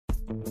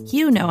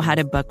You know how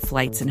to book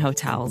flights and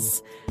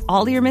hotels.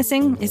 All you're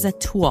missing is a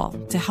tool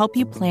to help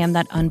you plan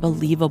that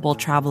unbelievable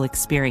travel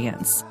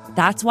experience.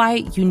 That's why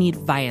you need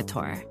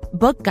Viator.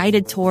 Book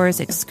guided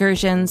tours,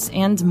 excursions,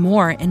 and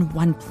more in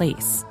one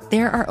place.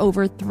 There are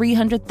over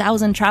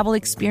 300,000 travel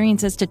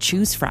experiences to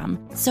choose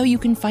from, so you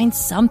can find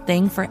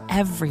something for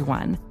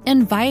everyone.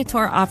 And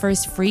Viator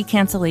offers free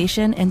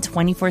cancellation and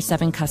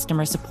 24/7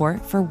 customer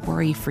support for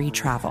worry-free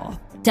travel.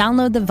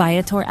 Download the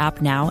Viator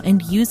app now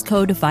and use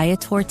code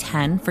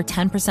Viator10 for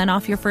 10%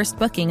 off your first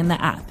booking in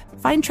the app.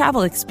 Find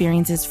travel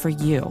experiences for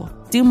you.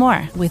 Do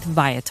more with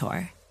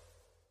Viator.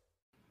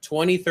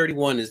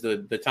 2031 is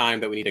the time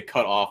that we need to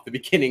cut off the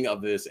beginning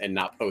of this and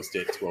not post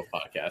it to a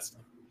podcast.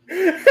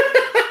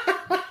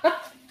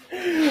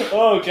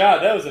 Oh,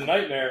 God, that was a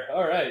nightmare.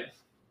 All right.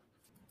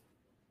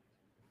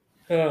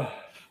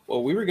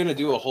 Well, we were going to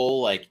do a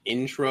whole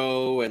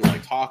intro and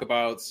talk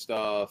about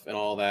stuff and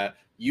all that.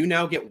 You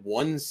now get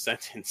one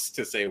sentence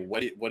to say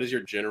what is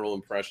your general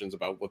impressions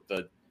about what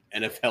the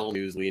NFL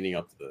news leading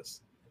up to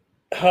this?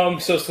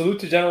 So salute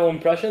to general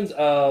impressions.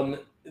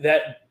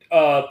 That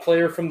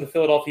player from the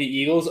Philadelphia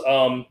Eagles,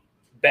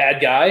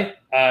 bad guy.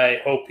 I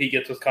hope he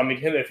gets what's coming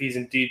to him if he's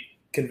indeed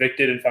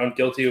convicted and found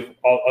guilty of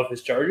all of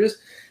his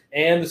charges.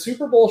 And the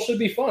Super Bowl should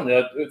be fun.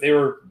 They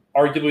were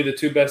arguably the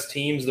two best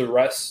teams the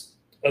rest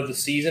of the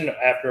season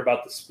after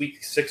about the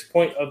week 6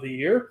 point of the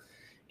year.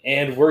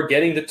 And we're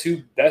getting the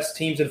two best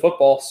teams in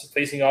football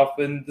facing off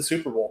in the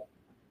Super Bowl.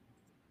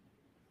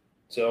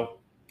 So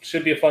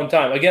should be a fun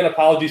time. Again,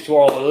 apologies to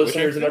all the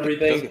listeners and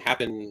everything. It doesn't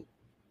happen.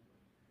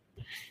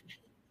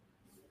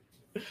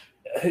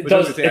 It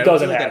doesn't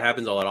happen. That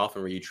happens all that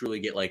often where you truly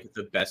get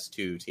the best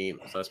two teams.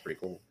 So that's pretty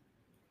cool.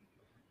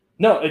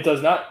 No, it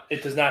does not.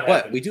 It does not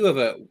happen.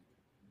 But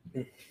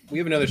we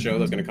have another show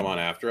that's going to come on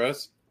after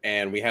us,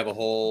 and we have a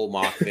whole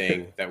mock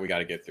thing that we got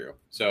to get through.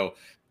 So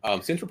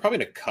since we're probably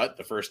going to cut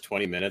the first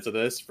 20 minutes of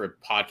this for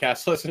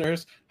podcast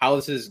listeners, how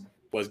this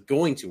was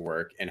going to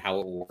work and how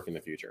it will work in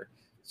the future.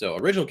 So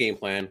original game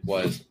plan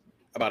was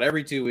about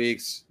every 2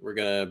 weeks, we're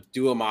going to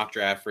do a mock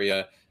draft for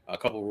you. A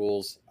couple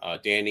rules.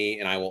 Danny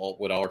and I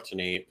would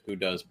alternate who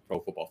does Pro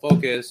Football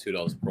Focus, who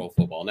does Pro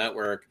Football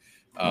Network.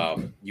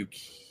 You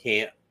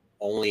can't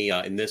only,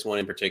 in this one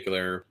in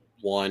particular,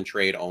 one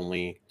trade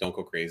only. Don't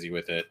go crazy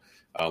with it.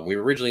 We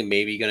were originally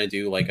maybe going to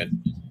do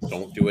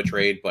don't do a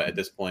trade, but at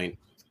this point,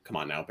 come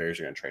on now, Bears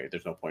are going to trade.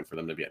 There's no point for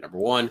them to be at number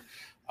one.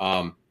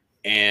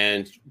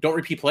 And don't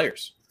repeat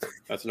players.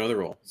 That's another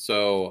rule.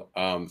 So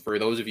for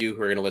those of you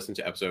who are going to listen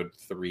to episode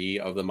 3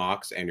 of the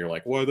mocks and you're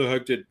like, why the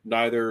heck did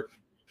neither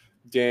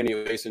Danny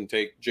or Mason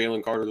take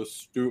Jalen Carter?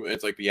 It's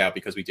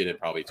because we did it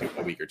probably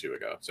a week or two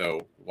ago.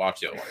 So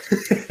watch the other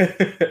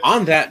ones.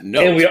 On that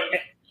note.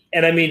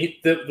 And I mean,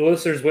 the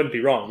listeners wouldn't be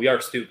wrong. We are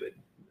stupid.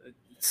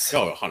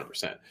 Oh,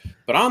 100%.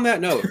 But on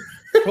that note,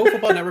 Pro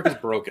Football Network is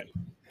broken.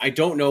 I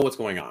don't know what's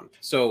going on.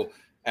 So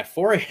at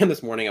 4 a.m.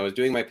 this morning, I was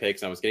doing my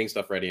picks and I was getting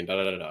stuff ready and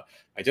da-da-da-da.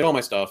 I did all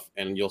my stuff,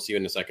 and you'll see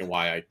in a second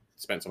why I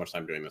spent so much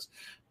time doing this.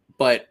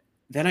 But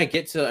then I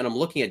get to, and I'm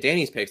looking at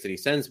Danny's picks that he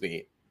sends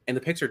me, and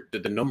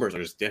the numbers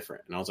are just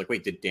different. And I was like,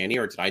 wait, did Danny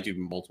or did I do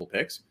multiple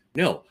picks?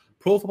 No.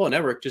 Pro Football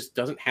Network just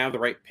doesn't have the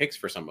right picks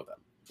for some of them.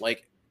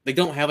 They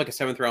don't have a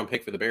 7th round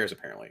pick for the Bears,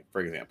 apparently,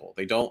 for example.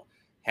 They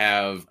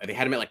had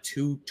him at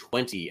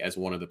 220 as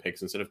one of the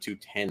picks instead of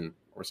 210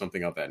 or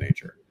something of that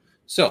nature.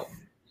 So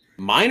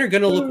mine are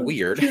going to look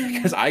weird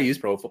because I use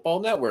Pro Football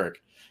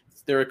Network.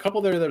 There are a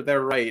couple that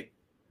are right,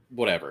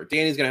 whatever.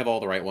 Danny's going to have all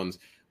the right ones.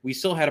 We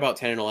still had about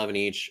 10 and 11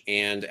 each,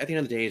 and at the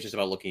end of the day, it's just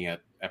about looking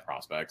at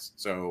prospects.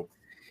 So,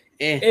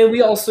 And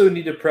we also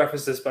need to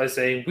preface this by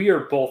saying we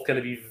are both going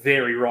to be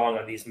very wrong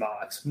on these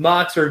mocks.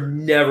 Mocks are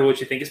never what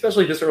you think,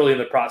 especially this early in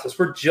the process.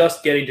 We're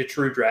just getting to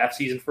true draft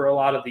season for a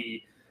lot of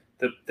the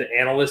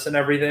analysts and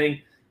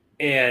everything,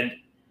 and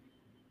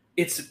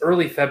it's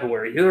early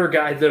February. There are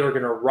guys that are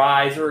going to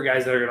rise. There are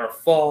guys that are going to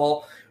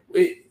fall.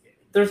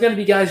 There's going to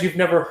be guys you've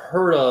never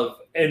heard of,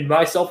 and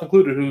myself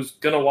included, who's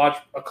going to watch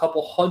a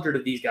couple hundred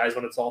of these guys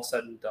when it's all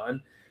said and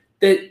done,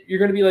 that you're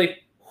going to be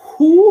like,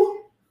 who?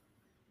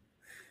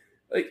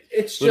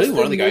 It's just literally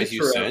one of the guys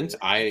you sent.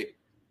 I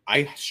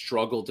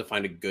struggled to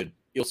find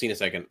you'll see in a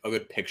second, a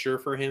good picture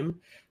for him.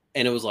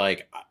 And it was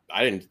I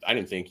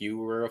didn't think you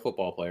were a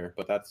football player,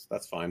 but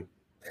that's fine.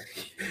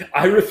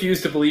 I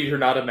refuse to believe you're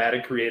not a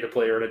Madden creative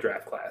player in a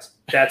draft class.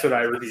 That's what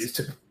I refuse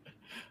to.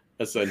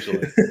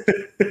 Essentially.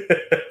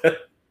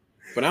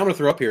 But now I'm going to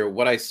throw up here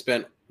what I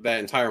spent that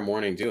entire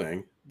morning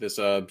doing, this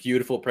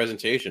beautiful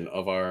presentation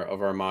of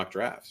our mock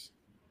drafts.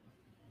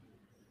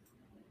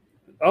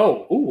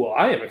 Oh,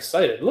 I am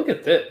excited. Look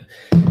at this.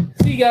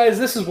 See, guys,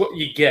 this is what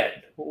you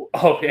get.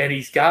 Oh, and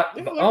he's got,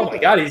 oh my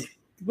God,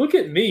 look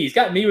at me. He's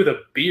got me with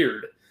a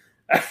beard.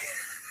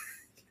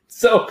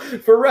 So,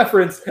 for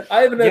reference,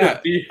 I haven't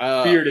had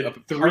a beard in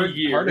 3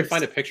 years. Hard to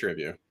find a picture of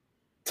you.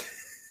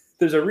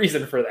 There's a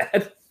reason for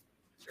that.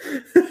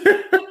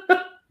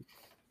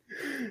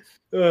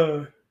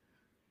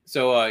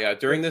 So,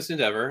 during this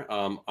endeavor,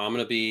 I'm going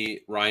to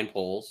be Ryan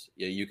Poles.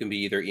 Yeah, you can be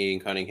either Ian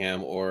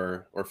Cunningham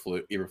or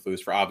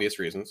Eberflus for obvious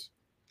reasons.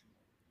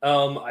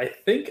 I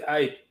think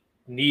I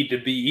need to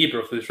be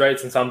Eberflus, right?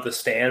 Since I'm the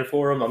stand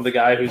for him, I'm the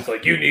guy who's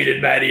like, you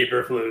needed Matt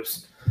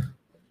Eberflus.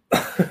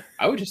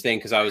 I would just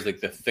think because I was like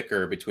the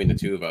thicker between the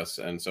two of us,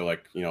 and so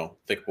like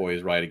thick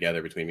boys ride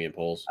together between me and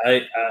Poles.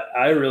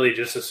 I really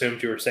just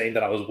assumed you were saying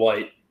that I was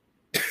white.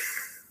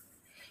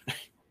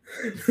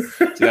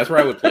 See, that's where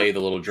I would play the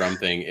little drum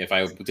thing if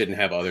I didn't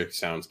have other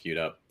sounds queued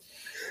up.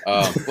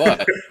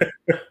 But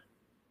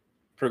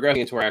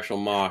progressing into our actual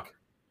mock,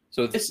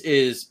 so this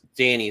is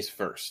Danny's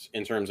first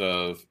in terms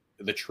of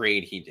the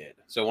trade he did.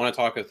 So I want to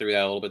talk through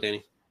that a little bit,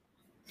 Danny?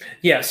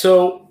 Yeah,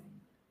 so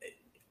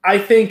I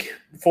think,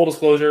 full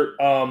disclosure,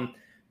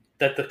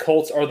 that the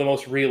Colts are the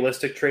most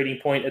realistic trading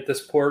point at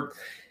this port.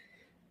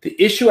 The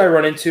issue I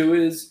run into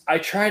is I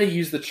try to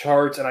use the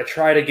charts and I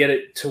try to get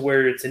it to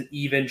where it's an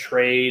even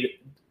trade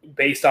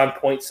based on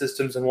point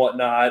systems and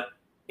whatnot.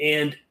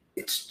 And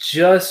it's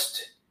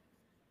just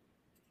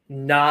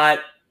not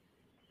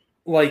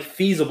like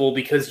feasible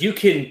because you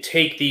can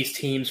take these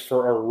teams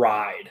for a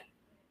ride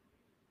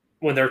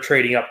when they're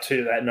trading up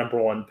to that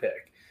number one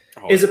pick.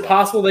 Is it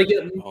possible they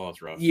get? Oh,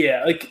 that's rough.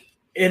 Yeah,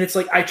 and it's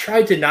like I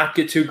tried to not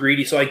get too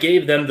greedy, so I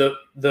gave them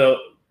the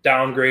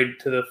downgrade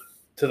to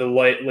the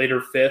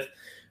later fifth,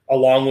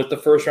 along with the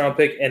first round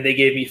pick, and they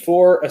gave me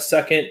 4, a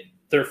second,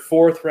 their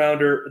fourth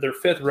rounder, their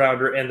fifth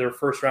rounder, and their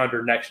first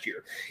rounder next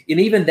year.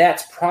 And even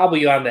that's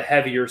probably on the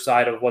heavier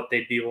side of what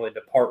they'd be willing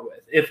to part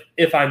with,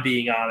 if I'm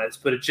being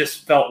honest. But it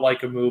just felt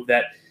like a move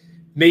that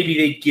maybe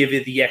they'd give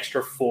you the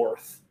extra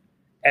fourth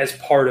as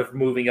part of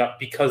moving up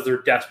because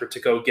they're desperate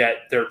to go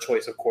get their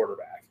choice of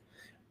quarterback.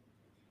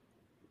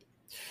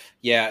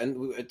 Yeah, and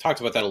we talked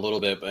about that a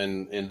little bit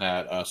in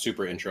that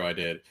super intro I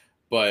did.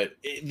 But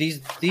these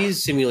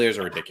simulators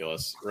are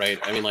ridiculous, right?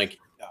 I mean, like,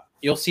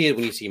 you'll see it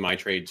when you see my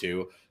trade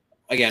too.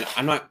 Again,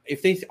 I'm not.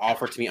 If they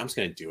offer it to me, I'm just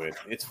going to do it.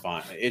 It's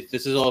fine.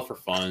 This is all for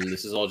fun.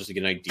 This is all just to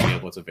get an idea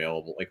of what's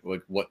available. Like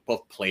what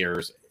both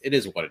players. It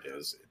is what it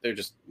is. They're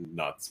just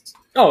nuts.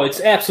 Oh, it's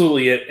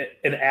absolutely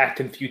an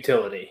act in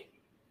futility.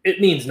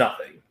 It means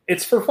nothing.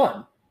 It's for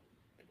fun.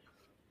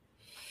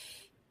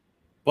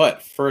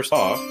 But first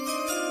off,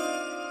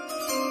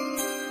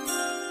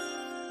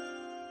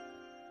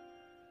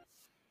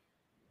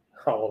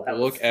 we'll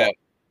look at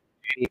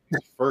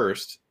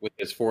first with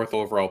his 4th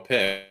overall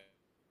pick.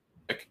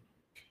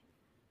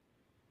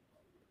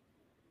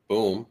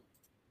 Boom.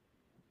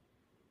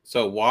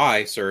 So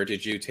why, sir,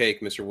 did you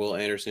take Mr. Will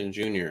Anderson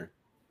Jr.?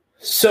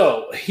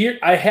 So here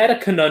I had a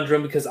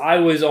conundrum because I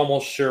was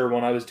almost sure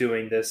when I was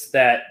doing this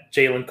that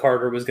Jalen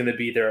Carter was going to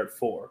be there at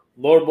 4.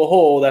 Lord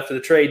behold, after the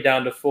trade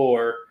down to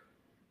 4,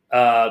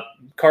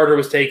 Carter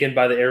was taken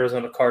by the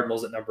Arizona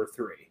Cardinals at number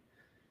 3.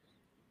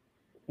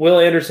 Will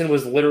Anderson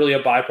was literally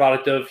a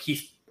byproduct of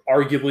he's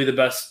arguably the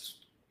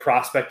best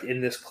prospect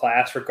in this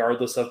class,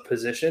 regardless of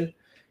position.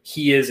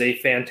 He is a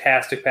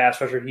fantastic pass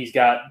rusher. He's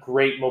got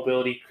great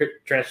mobility,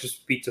 quick transfer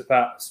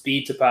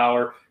speed to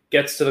power,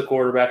 gets to the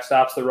quarterback,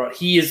 stops the run.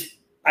 He is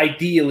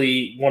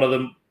ideally one of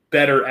the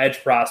better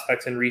edge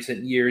prospects in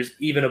recent years,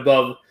 even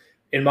above,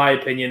 in my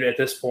opinion, at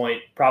this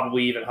point,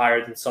 probably even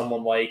higher than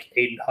someone like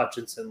Aiden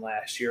Hutchinson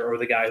last year, or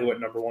the guy who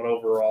went number 1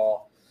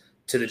 overall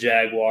to the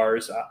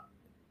Jaguars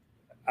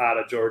out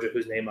of Georgia,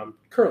 whose name I'm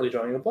currently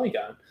drawing a blank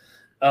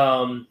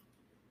on.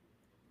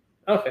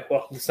 Okay,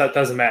 well, that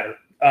doesn't matter.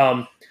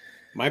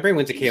 My brain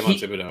went to Kayvon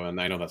Thibodeau, and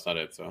I know that's not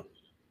it. So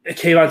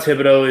Kayvon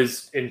Thibodeau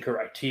is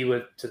incorrect. He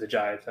went to the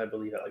Giants, I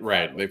believe.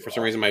 Right. Like, for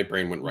some reason, my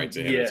brain went right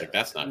to him. Yeah. It's like,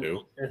 that's not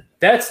who.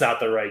 That's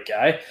not the right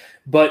guy.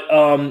 But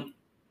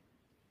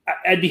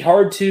it'd be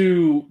hard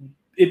to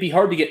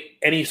get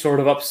any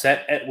sort of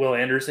upset at Will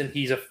Anderson.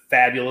 He's a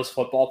fabulous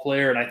football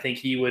player, and I think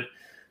he would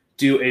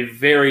do a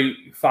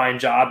very fine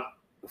job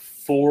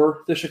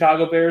for the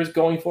Chicago Bears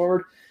going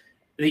forward.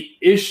 The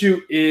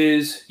issue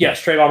is, yes,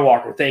 Trayvon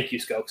Walker. Thank you,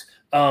 Skokes.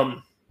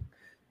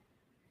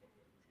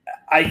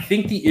 I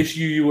think the issue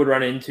you would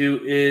run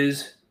into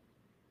is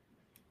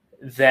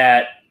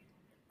that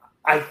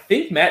I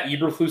think Matt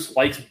Eberflus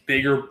likes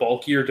bigger,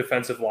 bulkier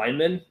defensive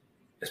linemen,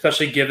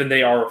 especially given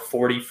they are a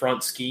 40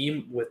 front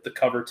scheme with the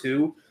cover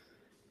 2.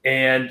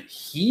 And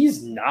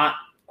he's not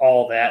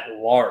all that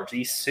large.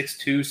 He's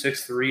 6'2",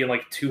 6'3", and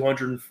like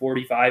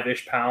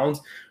 245-ish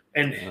pounds.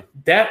 And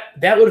that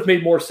would have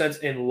made more sense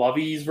in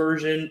Lovey's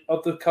version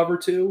of the cover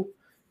 2,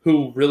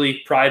 who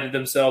really prided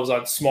themselves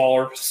on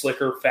smaller,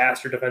 slicker,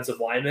 faster defensive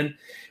linemen.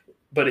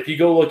 But if you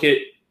go look at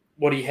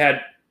what he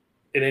had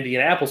in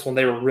Indianapolis when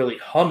they were really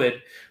humming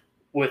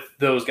with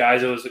those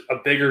guys, it was a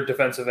bigger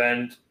defensive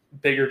end,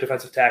 bigger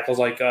defensive tackles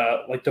like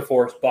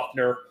DeForest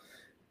Buckner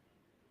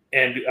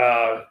and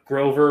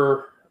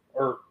Grover,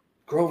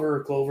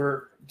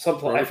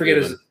 something. I forget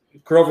Cleveland.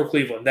 Grover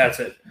Cleveland.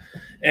 That's it.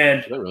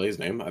 And is that really his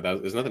name? Isn't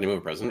that the name of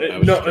a president?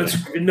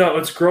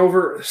 It's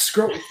Grover.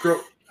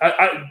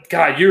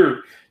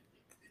 God,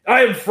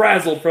 I am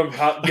frazzled from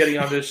getting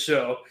on this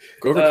show.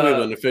 Grover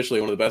Cleveland, officially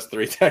one of the best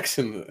 3 techs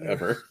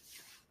ever.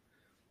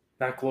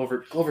 Not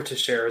Glover. Glover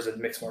Teixeira is a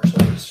mixed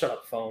martial artist. Shut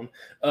up, phone.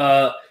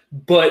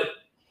 But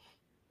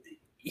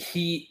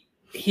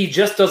he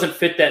just doesn't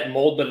fit that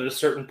mold, but at a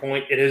certain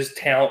point, it is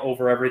talent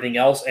over everything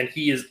else, and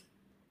he is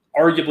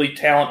arguably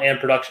talent and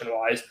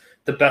production-wise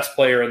the best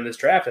player in this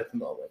draft at the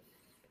moment.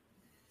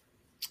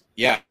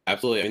 Yeah,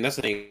 absolutely. I mean, that's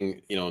the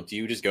thing. Do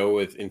you just go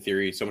with, in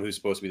theory, someone who's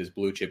supposed to be this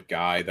blue chip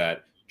guy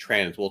that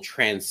will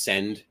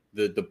transcend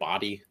the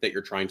body that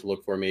you're trying to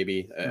look for,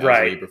 maybe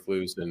right?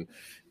 Eberflus, and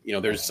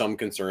there's some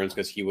concerns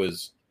because he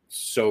was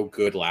so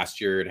good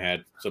last year and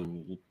had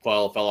some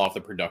fell off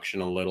the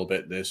production a little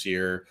bit this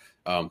year.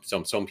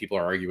 Some people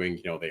are arguing,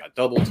 they got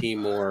double team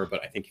more,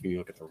 but I think if you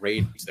look at the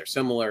rates, they're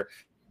similar.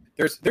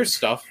 There's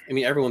stuff. I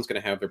mean, everyone's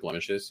going to have their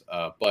blemishes,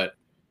 but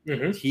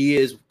he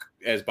is,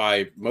 as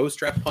by most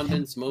draft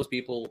pundits, most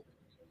people,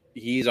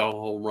 he's a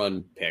home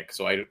run pick.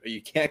 So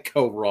you can't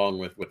go wrong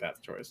with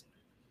that choice.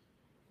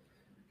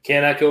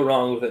 Cannot go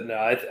wrong with it. No,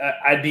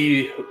 I'd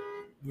be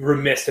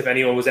remiss if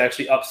anyone was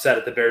actually upset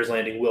at the Bears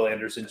landing Will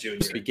Anderson Jr.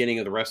 The beginning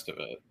of the rest of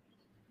it.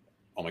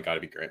 Oh my God,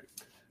 it'd be great.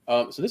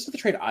 So this is the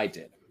trade I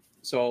did.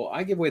 So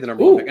I give away the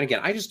number one pick. And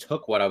again, I just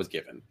took what I was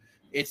given.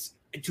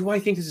 Do I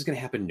think this is going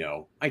to happen?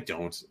 No, I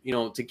don't.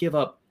 To give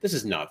up, this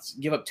is nuts.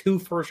 Give up 2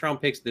 first-round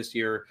picks this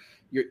year.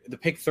 The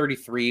pick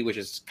 33, which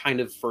is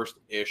kind of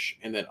first-ish,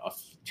 and then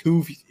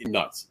 2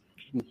 nuts.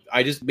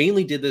 I just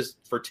mainly did this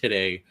for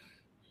today.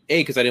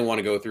 A, because I didn't want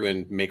to go through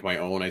and make my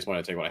own. I just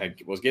wanted to take what I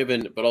was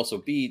given. But also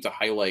B, to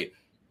highlight,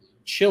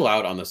 chill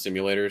out on the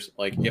simulators.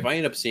 Like, if I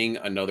end up seeing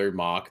another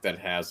mock that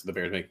has the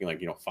Bears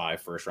making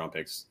 5 first-round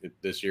picks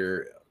this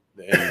year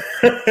and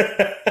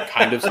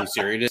kind of some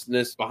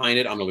seriousness behind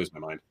it, I'm going to lose my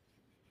mind.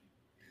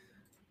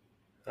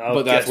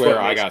 But that's where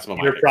I got some of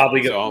my You're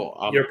probably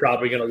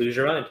going to lose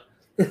your mind.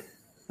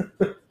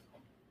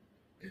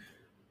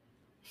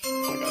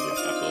 Oh my God, yes,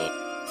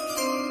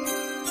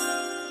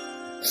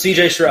 absolutely.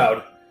 CJ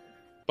Stroud.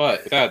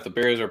 But with that, the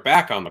Bears are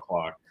back on the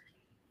clock.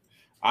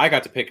 I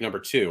got to pick number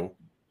 2,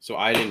 so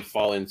I didn't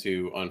fall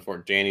into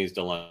Danny's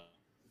dilemma.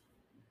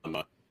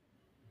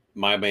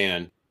 My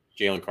man,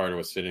 Jalen Carter,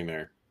 was sitting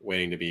there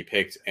waiting to be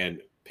picked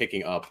and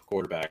picking up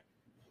quarterbacks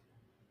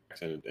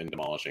and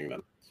demolishing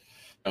them.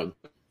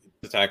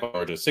 The tackle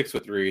are just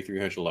 6'3",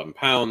 311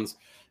 pounds.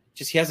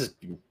 He has this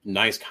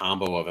nice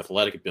combo of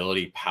athletic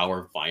ability,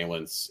 power,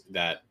 violence,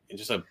 and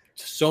just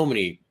so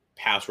many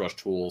pass rush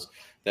tools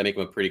that make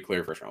him a pretty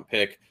clear first-round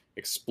pick.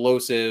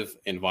 Explosive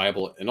and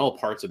viable in all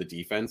parts of the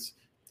defense.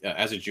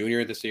 As a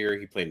junior this year,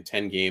 he played in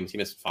 10 games. He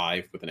missed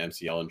 5 with an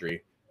MCL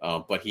injury,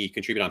 but he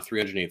contributed on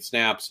 308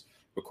 snaps,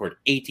 recorded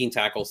 18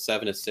 tackles,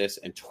 7 assists,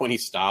 and 20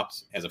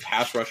 stops. As a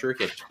pass rusher,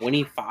 he had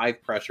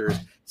 25 pressures,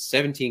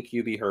 17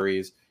 QB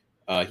hurries.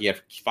 He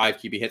had 5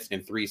 QB hits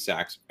and 3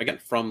 sacks, again,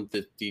 from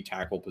the D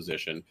tackle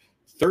position.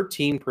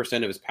 13%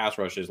 of his pass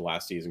rushes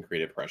last season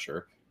created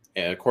pressure,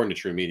 according to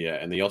True Media.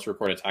 And they also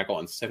recorded a tackle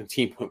on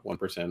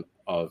 17.1%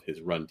 of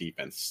his run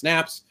defense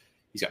snaps.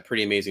 He's got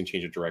pretty amazing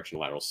change of direction,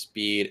 lateral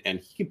speed, and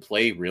he can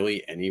play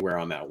really anywhere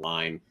on that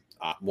line.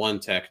 1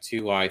 tech,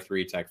 2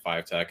 3 tech,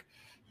 5 tech.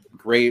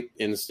 Great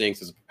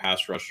instincts as a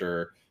pass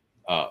rusher.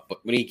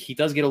 But when he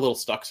does get a little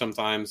stuck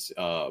sometimes,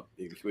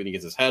 when he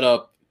gets his head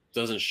up,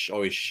 doesn't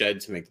always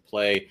shed to make the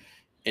play,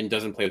 and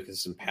doesn't play with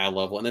consistent pad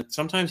level. And then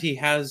sometimes he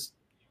has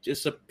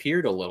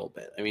disappeared a little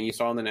bit. I mean, you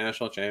saw in the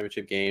national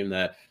championship game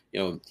that,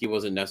 he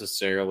wasn't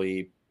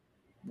necessarily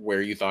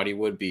where you thought he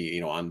would be,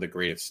 on the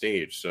greatest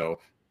stage. So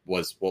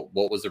what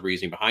was the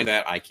reasoning behind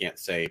that? I can't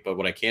say. But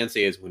what I can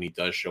say is when he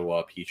does show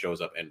up, he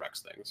shows up and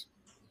wrecks things.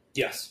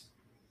 Yes.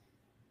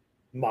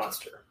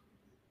 Monster.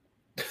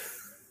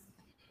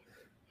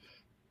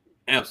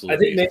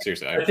 Absolutely.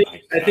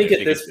 I think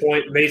at this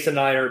point, Mason and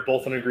I are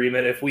both in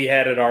agreement. If we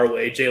had it our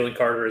way, Jalen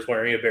Carter is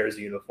wearing a Bears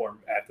uniform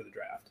after the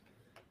draft.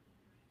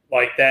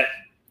 Like that.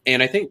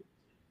 And I think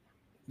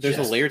there's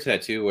a layer to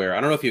that too, where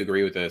I don't know if you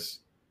agree with this,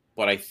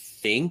 but I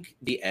think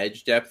the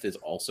edge depth is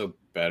also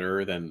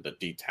better than the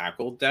D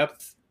tackle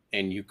depth,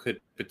 and you could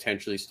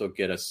potentially still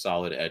get a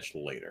solid edge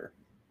later.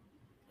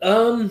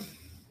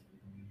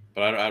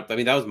 But I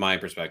mean, that was my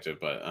perspective,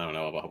 but I don't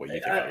know about what you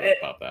think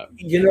about that.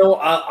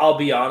 I'll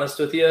be honest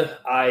with you.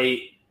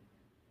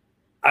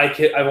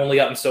 I've only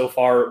gotten so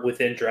far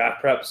within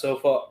draft prep so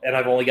far, and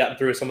I've only gotten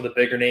through some of the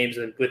bigger names.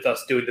 And with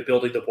us doing the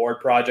Building the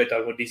Board project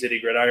on Windy City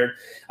Gridiron,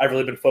 I've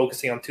really been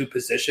focusing on 2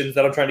 positions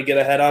that I'm trying to get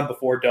ahead on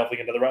before delving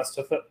into the rest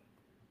of it.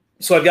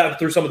 So I've gotten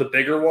through some of the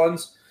bigger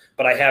ones,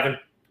 but I haven't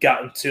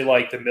gotten to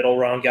the middle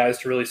round guys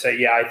to really say,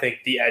 yeah, I think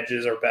the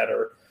edges are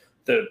better,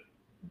 the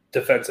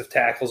defensive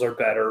tackles are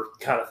better,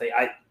 kind of thing.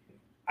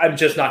 I'm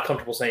just not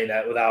comfortable saying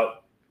that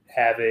without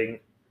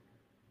having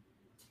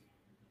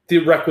the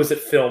requisite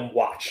film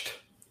watched,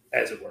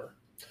 as it were.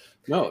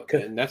 No,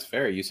 and that's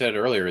fair. You said it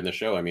earlier in the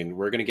show. I mean,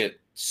 we're going to get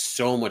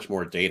so much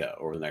more data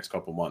over the next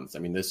couple months. I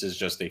mean, this is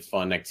just a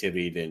fun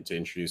activity to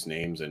introduce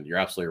names, and you're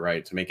absolutely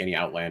right. To make any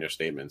outlandish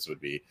statements would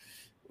be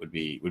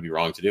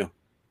wrong to do.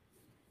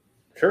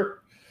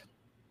 Sure.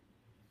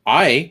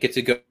 I get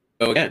to go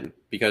again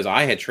because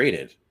I had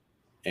traded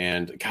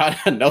and got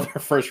another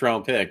first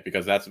round pick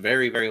because that's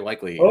very, very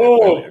likely.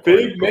 Oh,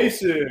 Big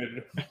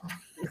Mason.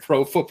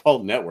 Pro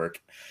Football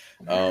Network.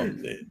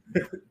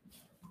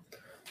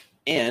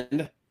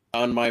 And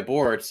on my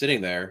board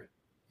sitting there,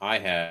 I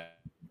had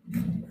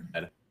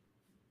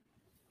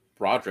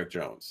Broderick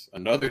Jones,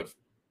 another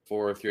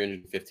for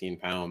 315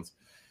 pounds.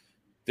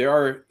 There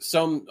are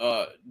some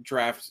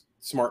draft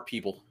smart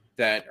people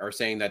that are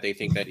saying that they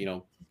think that,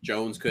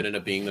 Jones could end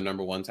up being the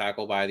number one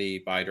tackle by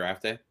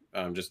draft day,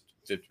 just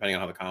depending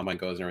on how the combine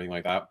goes and everything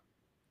like that.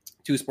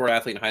 Two-sport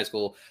athlete in high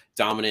school,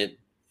 dominant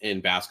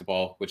in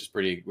basketball, which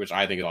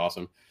I think is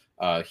awesome.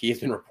 He has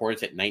been reported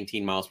to hit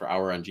 19 miles per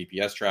hour on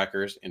GPS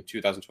trackers. In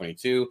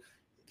 2022,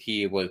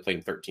 he was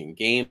playing 13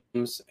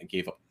 games and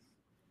gave up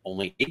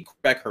only 8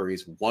 quarterback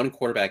hurries, 1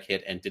 quarterback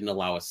hit, and didn't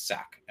allow a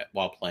sack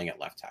while playing at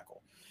left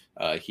tackle.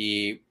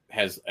 He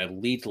has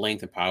elite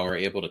length and power,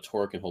 able to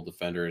torque and hold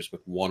defenders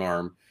with one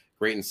arm,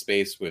 great in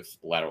space with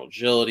lateral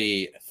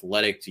agility,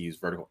 athletic to use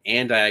vertical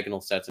and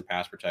diagonal sets and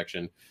pass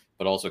protection,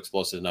 but also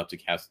explosive enough to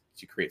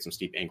create some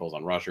steep angles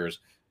on rushers.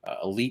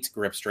 Elite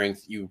grip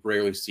strength. You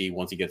rarely see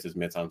once he gets his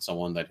mitts on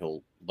someone that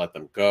he'll let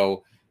them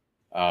go.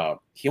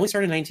 He only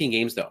started 19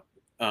 games though.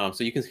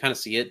 So you can kind of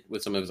see it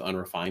with some of his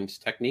unrefined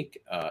technique.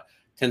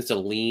 Tends to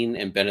lean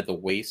and bend at the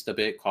waist a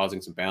bit,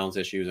 causing some balance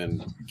issues,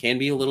 and can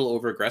be a little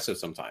over aggressive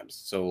sometimes.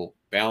 So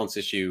balance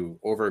issue,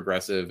 over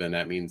aggressive, and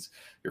that means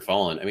you're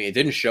falling. I mean, it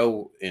didn't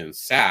show in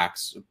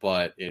sacks,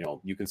 but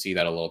you can see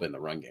that a little bit in the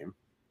run game.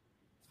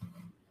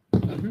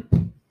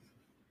 Mm-hmm.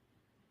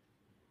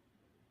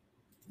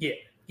 Yeah.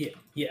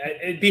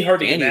 It'd be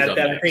hard to get mad at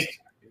that. I think.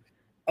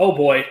 Oh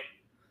boy.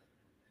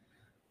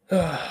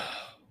 So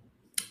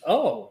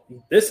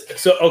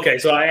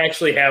I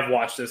actually have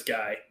watched this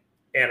guy,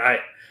 and I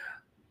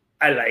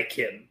like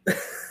him.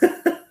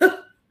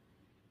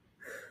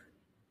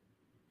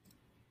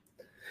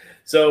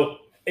 So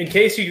in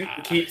case you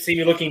see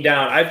me looking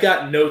down, I've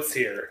got notes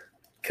here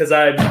because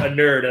I'm a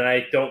nerd and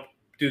I don't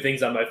do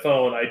things on my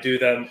phone. I do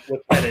them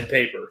with pen and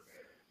paper.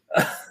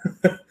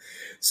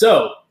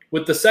 So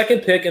with the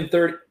second pick and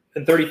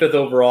 35th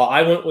overall,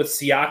 I went with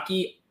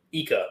Siaki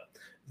Ika,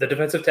 the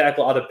defensive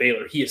tackle out of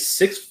Baylor. He is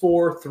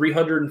 6'4",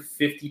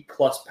 350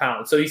 plus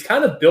pounds. So he's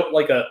kind of built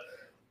like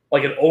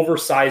an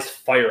oversized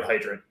fire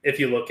hydrant. If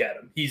you look at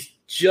him, he's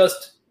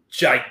just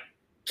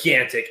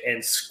gigantic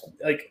and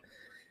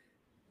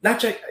not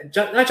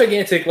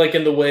gigantic like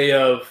in the way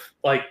of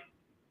like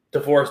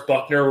DeForest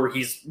Buckner, where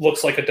he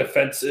looks like a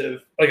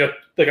defensive, like a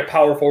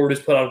power forward who's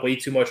put on way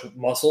too much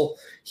muscle.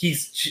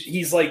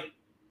 He's like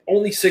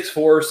only 6'4"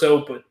 or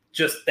so, but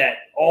just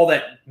all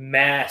that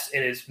mass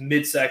in his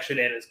midsection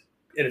and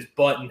his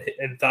butt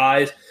and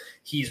thighs.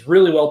 He's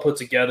really well put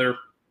together.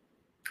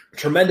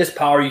 Tremendous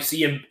power. You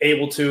see him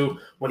able to,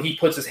 when he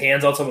puts his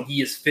hands on someone,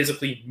 he is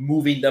physically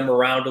moving them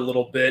around a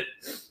little bit.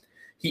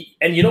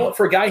 And you know what?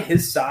 For a guy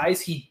his size,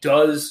 he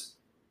does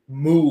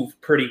move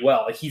pretty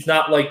well. Like he's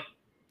not like,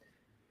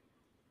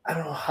 I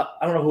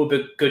don't know who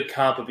a good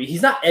comp would be.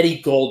 He's not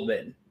Eddie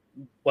Goldman,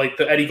 like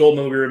the Eddie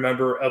Goldman we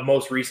remember of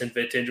most recent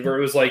vintage, where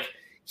it was like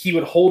he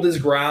would hold his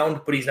ground,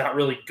 but he's not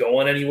really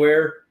going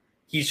anywhere.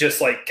 He's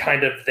just like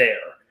kind of there.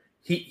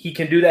 He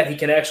can do that. He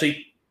can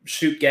actually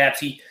shoot gaps.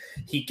 He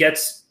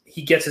gets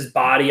his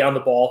body on the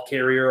ball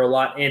carrier a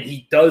lot, and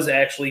he does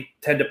actually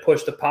tend to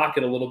push the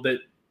pocket a little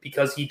bit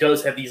because he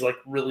does have these like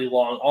really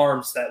long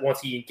arms that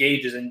once he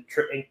engages and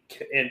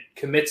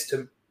commits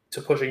to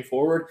pushing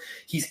forward,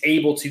 he's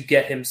able to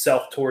get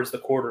himself towards the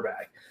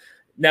quarterback.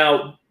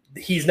 Now,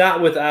 he's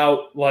not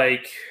without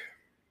like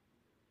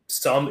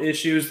some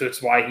issues.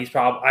 That's why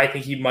I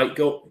think he might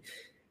go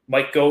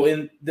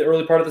in the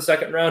early part of the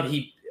second round.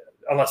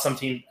 Unless some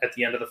team at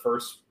the end of the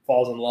first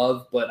falls in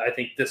love, but I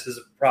think this is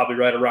probably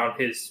right around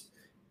his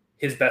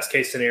best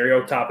case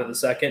scenario, top of the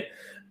second.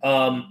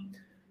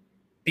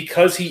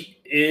 Because he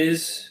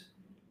is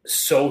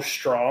so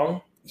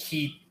strong,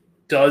 he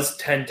does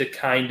tend to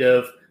kind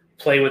of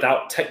play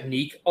without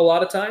technique a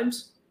lot of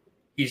times.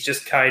 He's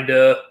just kind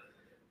of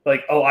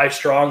like, I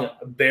strong,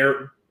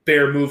 bear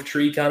move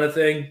tree kind of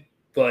thing,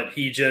 but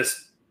he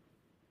just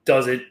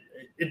doesn't.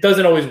 It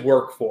doesn't always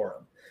work for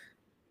him,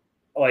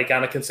 like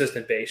on a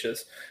consistent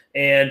basis.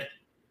 And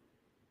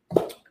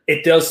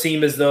it does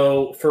seem as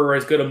though for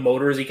as good a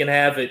motor as he can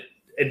have,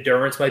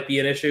 endurance might be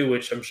an issue,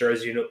 which I'm sure,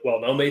 as you well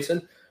know,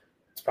 Mason,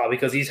 it's probably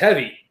because he's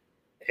heavy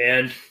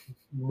and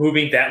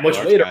moving that much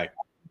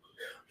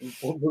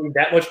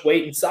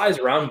weight and size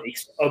around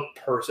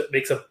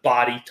makes a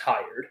body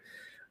tired.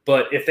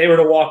 But if they were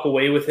to walk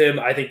away with him,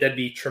 I think that'd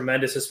be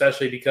tremendous,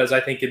 especially because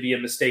I think it'd be a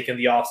mistake in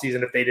the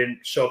offseason if they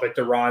didn't show up at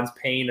Deron's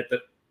Payne at the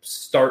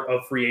start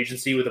of free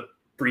agency with a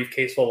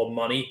briefcase full of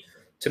money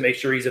to make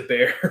sure he's a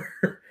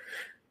Bear,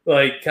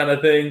 like kind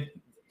of thing.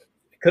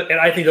 And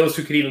I think those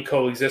two could even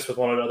coexist with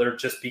one another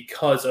just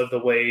because of the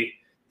way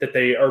that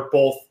they are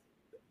both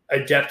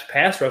adept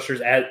pass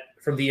rushers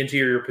from the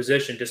interior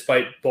position,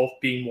 despite both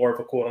being more of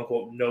a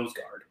quote-unquote nose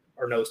guard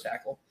or nose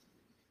tackle.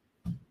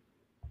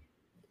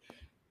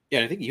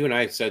 Yeah, I think you and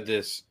I have said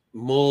this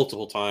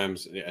multiple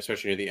times,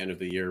 especially near the end of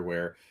the year,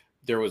 where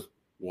there was,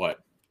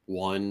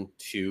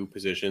 1-2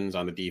 positions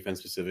on the defense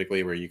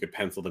specifically where you could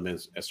pencil them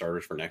as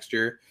starters for next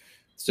year.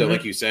 So,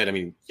 like you said, I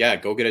mean, yeah,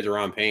 go get a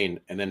Daron Payne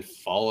and then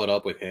follow it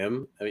up with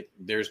him. I mean,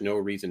 there's no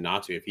reason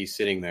not to. If he's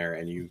sitting there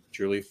and you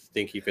truly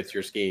think he fits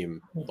your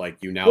scheme, like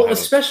you now have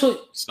especially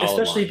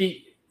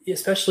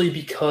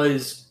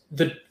because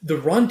the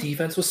run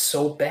defense was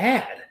so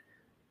bad.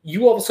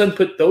 You all of a sudden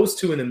put those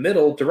two in the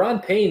middle.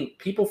 Daron Payne,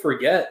 people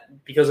forget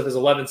because of his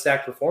 11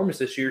 sack performance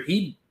this year,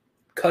 he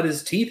cut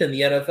his teeth in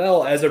the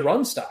NFL as a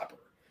run stopper.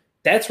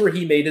 That's where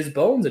he made his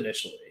bones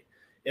initially.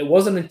 It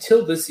wasn't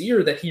until this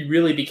year that he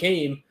really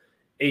became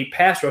a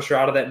pass rusher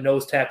out of that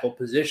nose tackle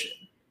position.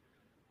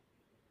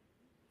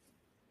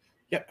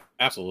 Yeah,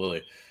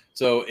 absolutely.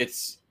 So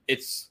it's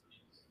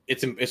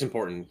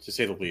important to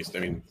say the least. I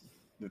mean,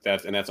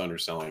 that's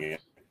underselling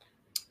it.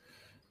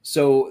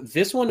 So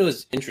this one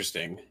was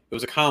interesting. It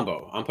was a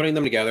combo. I'm putting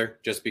them together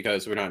just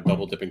because we're not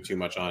double dipping too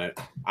much on it.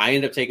 I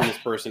ended up taking this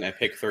person at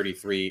pick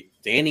 33.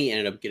 Danny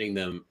ended up getting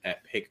them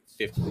at pick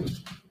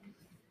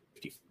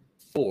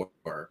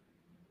 54.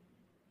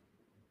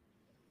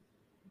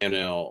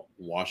 Darnell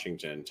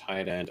Washington,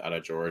 tight end out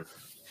of Georgia.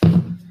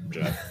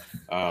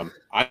 I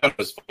thought it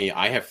was funny.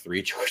 I have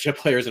 3 Georgia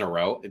players in a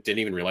row. I didn't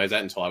even realize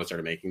that until I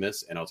started making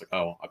this, and I was like,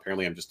 "Oh,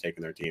 apparently I'm just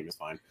taking their team. It's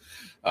fine."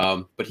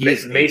 But he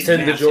is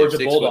Mason, the Georgia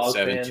Bulldogs,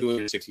 6'7",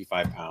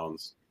 265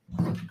 pounds.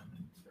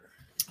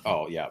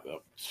 Oh yeah,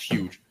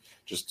 huge.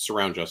 Just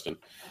surround Justin.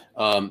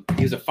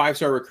 He was a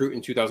 5-star recruit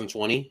in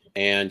 2020,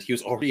 and he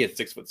was already at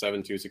 6'7",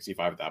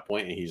 265 at that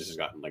point, and he's just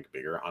gotten like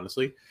bigger,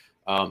 honestly.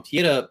 He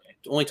had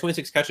only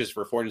 26 catches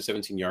for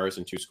 417 yards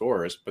and 2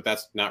 scores, but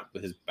that's not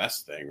his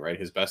best thing, right?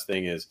 His best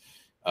thing is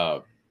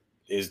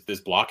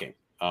this blocking.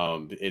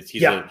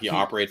 He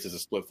operates as a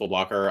split full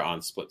blocker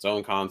on split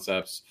zone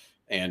concepts,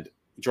 and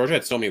Georgia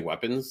had so many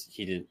weapons.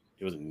 He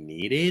wasn't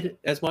needed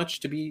as much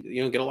to be,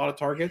 get a lot of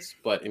targets,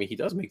 but I mean, he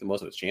does make the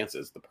most of his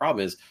chances. The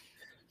problem is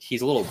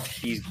he's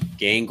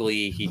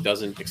gangly. He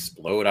doesn't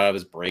explode out of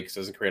his breaks,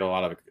 doesn't create a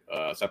lot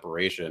of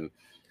separation.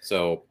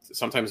 So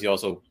sometimes he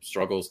also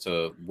struggles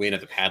to win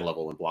at the pad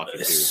level and blocking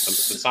too. The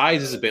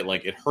size is a bit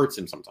like it hurts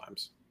him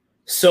sometimes.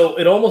 So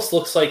it almost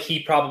looks like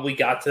he probably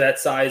got to that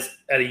size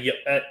at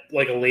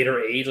like a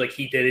later age. Like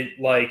he didn't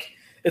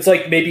it's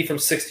like maybe from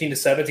 16 to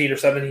 17 or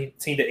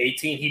 17 to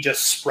 18, he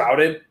just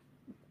sprouted.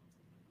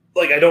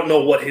 Like I don't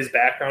know what his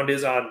background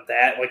is on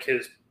that, like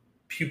his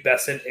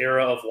pubescent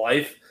era of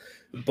life,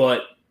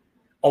 but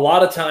a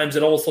lot of times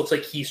it almost looks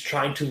like he's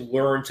trying to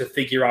learn to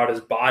figure out his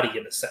body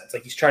in a sense.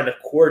 Like he's trying to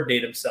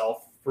coordinate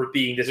himself for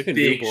being this big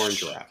newborn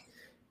giraffe.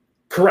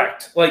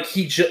 Correct. Like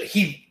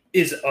he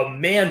is a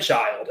man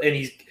child, and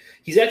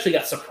he's actually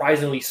got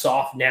surprisingly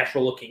soft,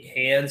 natural looking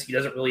hands.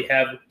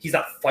 He's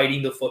not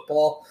fighting the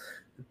football,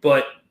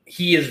 but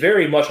he is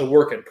very much a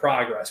work in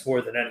progress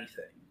more than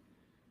anything.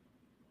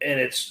 And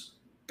it's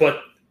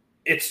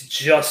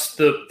just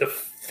the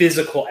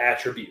physical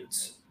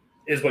attributes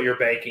is what you're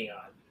banking on.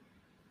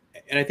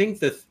 And I think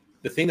the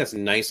thing that's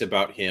nice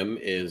about him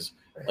is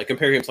like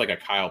comparing him to like a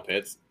Kyle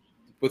Pitts.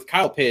 With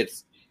Kyle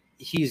Pitts,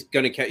 he's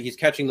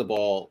catching the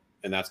ball,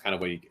 and that's kind of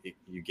what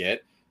you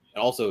get.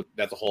 And also,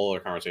 that's a whole other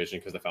conversation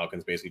because the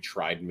Falcons basically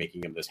tried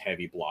making him this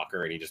heavy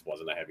blocker, and he just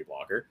wasn't a heavy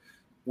blocker.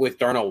 With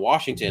Darnell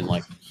Washington,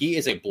 like he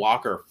is a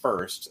blocker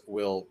first,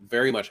 will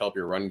very much help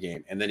your run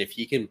game, and then if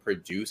he can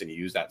produce and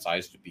use that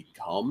size to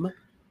become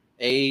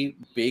a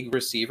big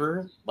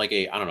receiver, like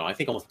I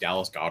think almost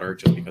Dallas Goedert,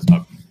 just because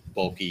of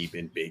bulky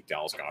and big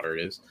Dallas Goedert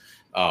is,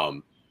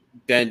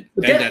 then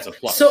that's a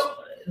plus. So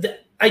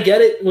I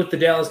get it with the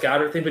Dallas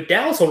Goedert thing, but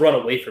Dallas will run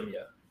away from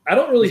you. I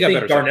don't really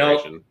think Darnell.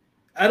 Separation.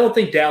 I don't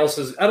think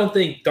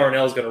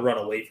Darnell's going to run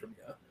away from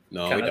you.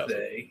 No, he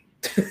doesn't.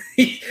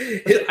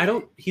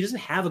 He doesn't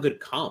have a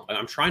good comp.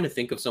 I'm trying to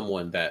think of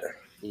someone that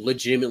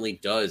legitimately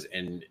does,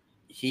 and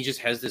he just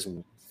has this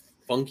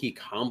funky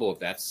combo of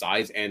that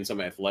size and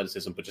some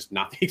athleticism, but just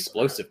not the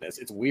explosiveness.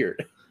 It's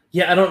weird.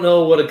 Yeah, I don't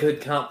know what a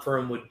good comp for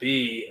him would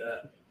be.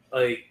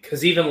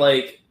 Because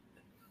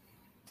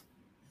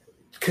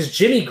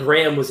Jimmy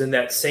Graham was in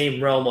that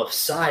same realm of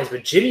size,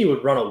 but Jimmy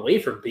would run away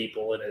from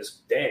people in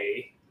his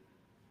day.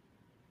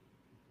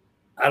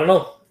 I don't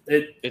know.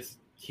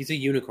 He's a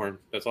unicorn.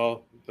 That's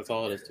all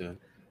it is to him.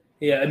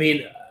 Yeah, I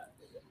mean,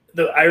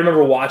 I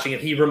remember watching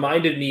it. He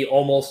reminded me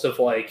almost of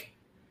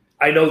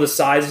I know the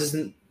size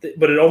isn't,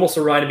 but it almost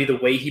reminded me the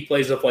way he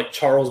plays of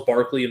Charles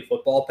Barkley in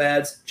football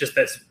pads. Just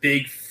this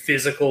big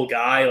physical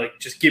guy.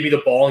 Just give me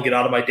the ball and get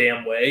out of my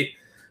damn way.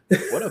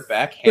 What a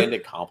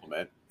backhanded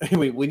compliment. I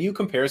mean, when you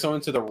compare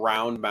someone to the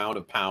round mound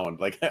of pound,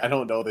 I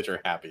don't know that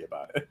you're happy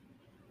about it.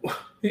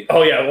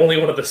 Oh yeah, only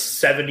one of the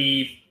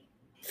 70,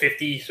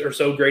 50 or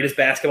so greatest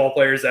basketball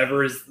players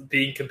ever is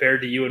being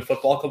compared to you in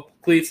football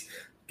cleats.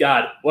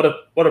 God, what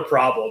a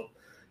problem.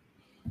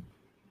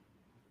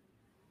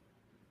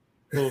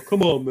 Oh,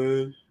 come on,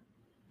 man.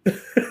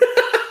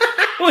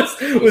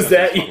 was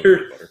that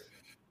your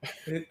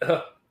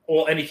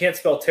well, and he can't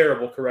spell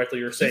terrible correctly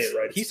or say it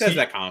right. He says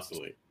that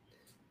constantly.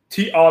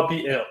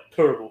 TRBL,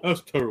 terrible.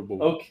 That's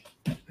terrible.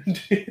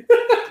 Okay.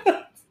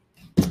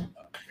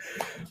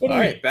 All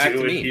right, back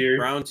to me. Here?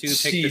 Round 2, pick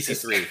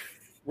 53.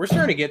 We're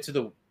starting to get to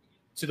the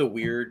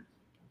weird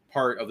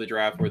part of the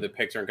draft where the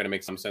picks aren't going to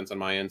make some sense on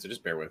my end, so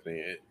just bear with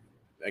me.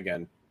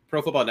 Again,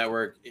 Pro Football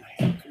Network,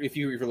 if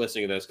you're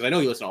listening to this, because I know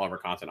you listen to all of our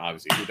content,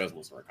 obviously. Who doesn't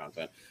listen to our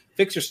content?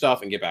 Fix your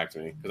stuff and get back to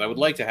me, because I would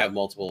like to have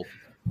multiple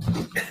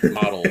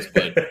models,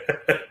 but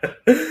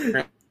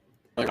I'm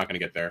not going to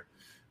get there.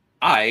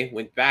 I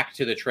went back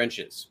to the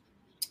trenches,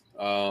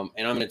 and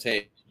I'm going to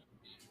take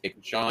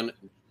John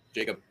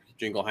Jacob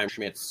Jingleheimer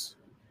Schmitz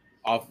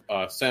off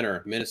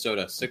center,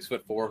 Minnesota,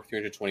 6'4",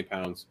 320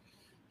 pounds.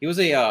 He was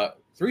a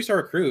 3-star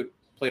recruit,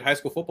 played high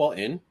school football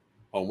in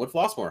Homewood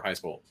Flossmoor High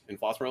School in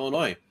Flossmoor,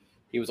 Illinois.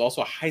 He was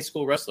also a high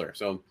school wrestler,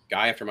 so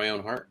guy after my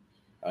own heart.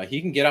 He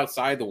can get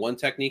outside the one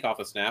technique off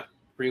a snap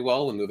pretty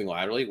well when moving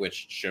laterally,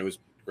 which shows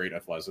great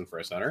athleticism for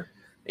a center.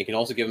 He can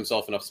also give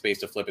himself enough space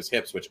to flip his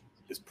hips, which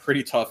is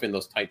pretty tough in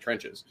those tight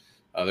trenches.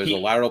 There's a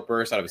lateral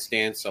burst out of his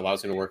stance,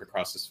 allows him to work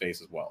across his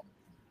face as well.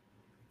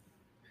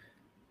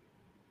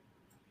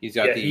 He's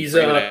got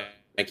the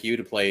IQ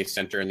to play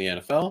center in the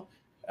NFL.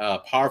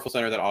 Powerful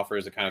center that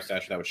offers the kind of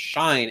stature that would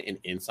shine in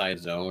inside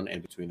zone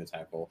and between the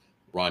tackle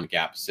run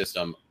gap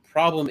system.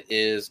 Problem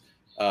is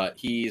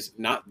he's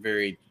not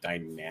very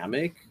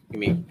dynamic. I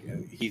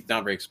mean, he's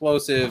not very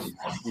explosive,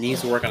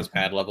 needs to work on his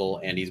pad level,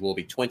 and he will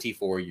be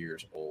 24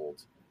 years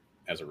old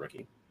as a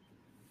rookie.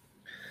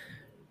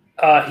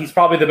 He's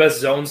probably the best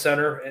zone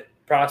center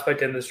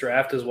prospect in this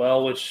draft as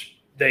well, which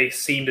they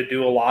seem to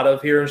do a lot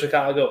of here in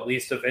Chicago, at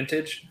least a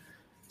vintage.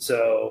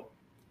 So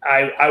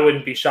I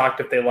wouldn't be shocked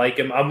if they like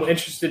him. I'm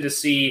interested to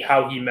see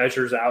how he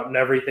measures out and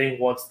everything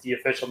once the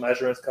official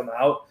measurements come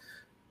out,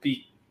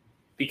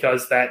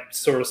 because that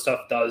sort of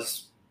stuff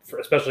does,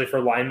 especially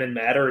for linemen,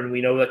 matter. And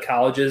we know that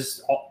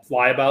colleges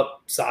lie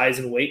about size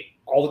and weight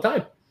all the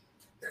time.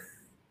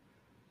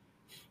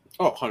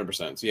 Oh,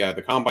 100%. So, yeah,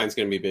 the combine's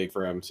going to be big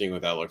for him, seeing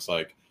what that looks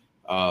like.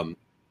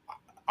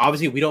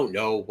 Obviously, we don't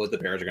know what the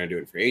Bears are going to do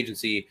in free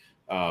agency.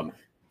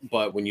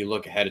 But when you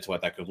look ahead to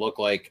what that could look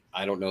like,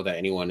 I don't know that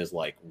anyone is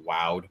like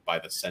wowed by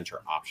the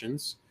center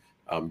options.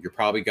 You're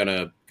probably going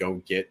to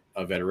go get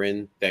a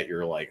veteran that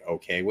you're like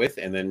okay with,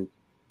 and then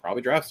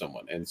probably draft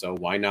someone. And so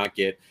why not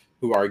get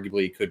who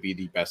arguably could be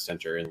the best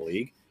center in the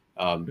league?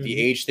 The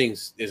age thing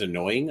is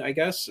annoying, I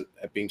guess,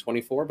 at being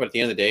 24. But at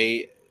the end of the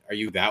day, are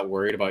you that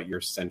worried about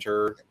your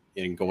center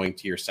and going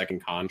to your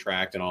second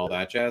contract and all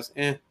that jazz?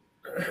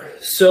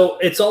 So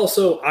it's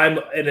also, I'm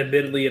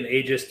admittedly an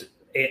ageist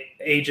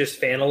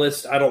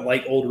fanalist. I don't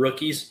like old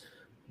rookies,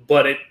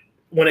 but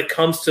when it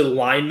comes to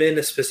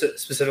linemen,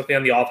 specifically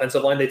on the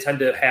offensive line, they tend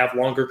to have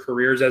longer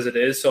careers as it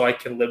is, so I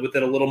can live with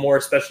it a little more,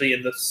 especially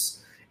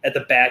at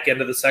the back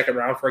end of the second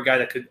round for a guy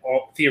that could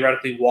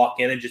theoretically walk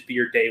in and just be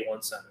your day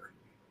one center.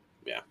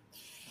 Yeah.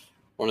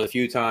 One of the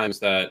few times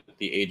that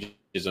the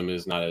ageism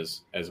is not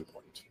as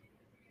important.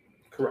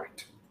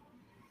 Correct.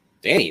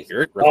 Danny,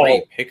 you're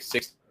right. Pick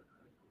 64.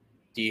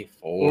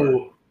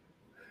 Ooh.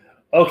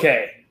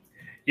 Okay.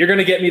 You're going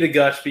to get me to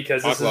gush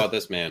because Talk about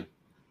this man.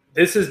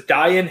 This is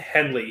Daiyan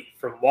Henley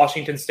from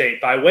Washington State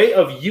by way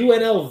of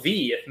UNLV,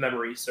 if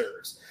memory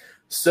serves.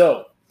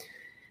 So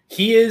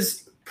he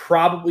is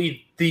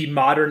probably the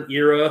modern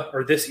era,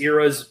 or this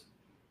era's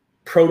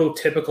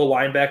prototypical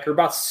linebacker,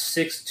 about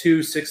 6'2",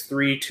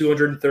 6'3",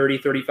 230,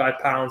 35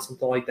 pounds,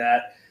 something like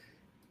that.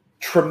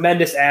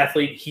 Tremendous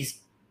athlete. He's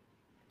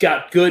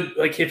got good,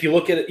 like if you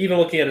look at it, even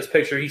looking at his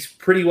picture, he's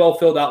pretty well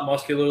filled out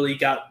muscularly,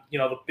 got,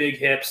 the big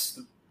hips,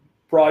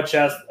 broad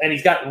chest, and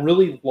he's got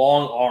really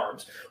long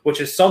arms,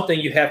 which is something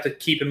you have to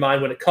keep in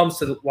mind when it comes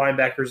to the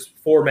linebackers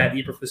for Matt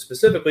Eberflus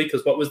specifically,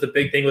 because what was the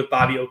big thing with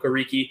Bobby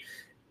Okereke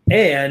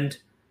and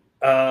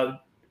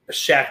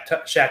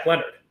Shaq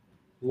Leonard?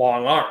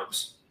 Long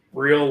arms,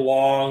 real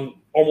long,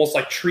 almost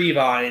like tree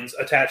vines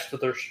attached to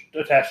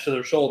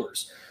their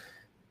shoulders.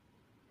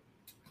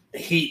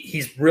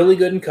 He's really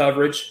good in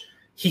coverage.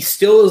 He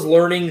still is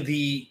learning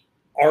the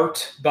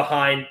art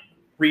behind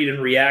read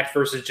and react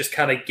versus just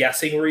kind of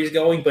guessing where he's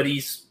going, but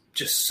he's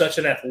just such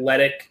an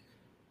athletic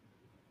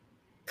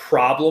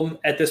problem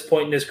at this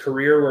point in his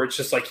career where it's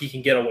just like he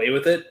can get away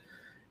with it.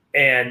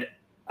 And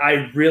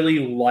I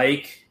really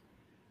like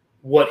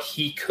what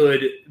he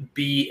could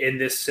be in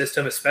this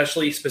system,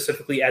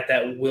 specifically at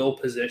that will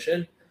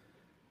position.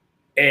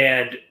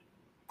 And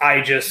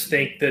I just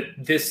think that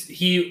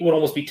he would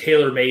almost be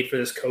tailor-made for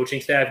this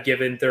coaching staff,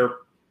 given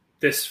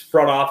this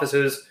front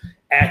office's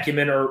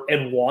acumen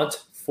and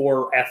want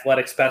for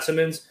athletic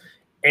specimens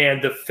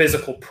and the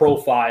physical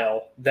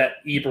profile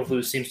that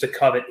Eberflus seems to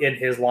covet in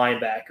his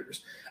linebackers.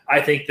 I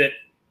think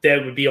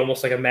that would be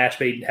almost like a match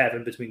made in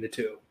heaven between the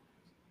two.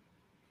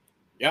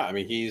 Yeah, I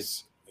mean,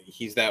 he's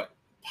that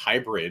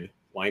hybrid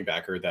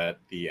linebacker that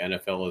the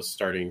NFL is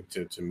starting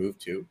to move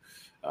to.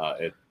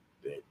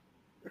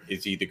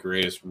 Is he the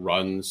greatest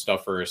run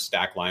stuffer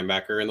stack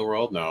linebacker in the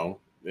world? No,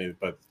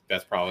 but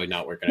that's probably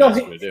not what we're going to ask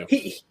him to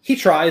do. He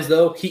tries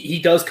though. He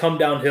does come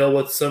downhill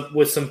with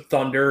some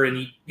thunder,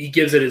 and he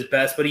gives it his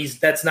best. But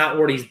that's not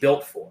what he's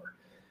built for.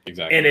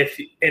 Exactly.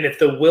 And if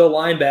the will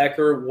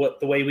linebacker,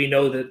 the way we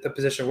know that the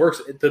position works,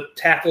 the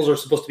tackles are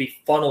supposed to be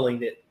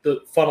funneling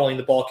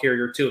the ball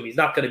carrier to him. He's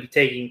not going to be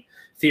taking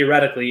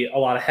theoretically a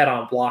lot of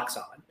head-on blocks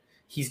on.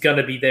 he's going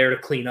to be there to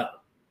clean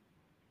up.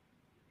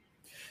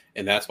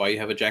 And that's why you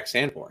have a Jack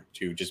Sanborn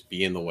to just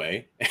be in the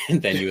way,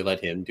 and then you let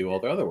him do all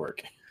the other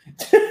work.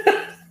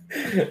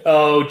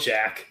 Oh,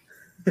 Jack.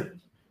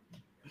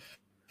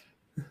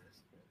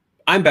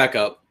 I'm back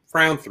up.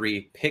 Round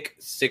 3, pick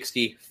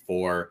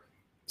 64.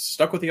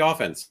 Stuck with the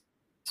offense.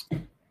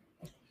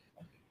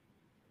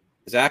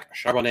 Zach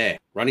Charbonnet,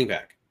 running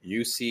back,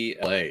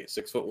 UCLA,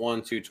 6'1",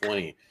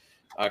 220.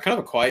 Kind of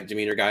a quiet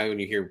demeanor guy when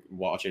you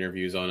watch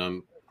interviews on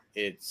him.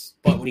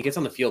 But when he gets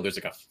on the field,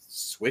 there's like a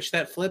switch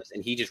that flips,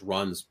 and he just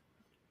runs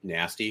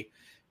nasty.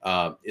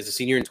 Is a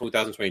senior in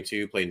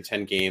 2022, played in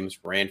 10 games,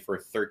 ran for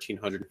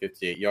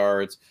 1,358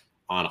 yards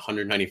on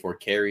 194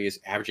 carries,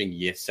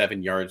 averaging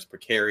 7 yards per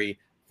carry,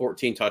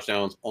 14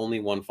 touchdowns, only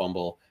 1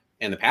 fumble.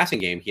 And the passing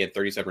game, he had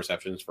 37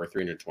 receptions for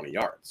 320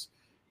 yards.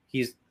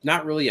 He's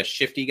not really a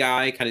shifty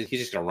guy. He's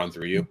just going to run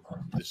through you.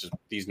 It's just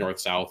these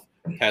north-south,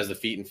 has the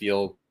feet and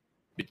feel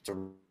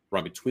to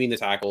run between the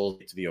tackles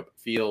to the open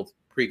field.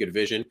 Pretty good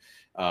vision.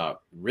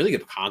 Really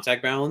good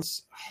contact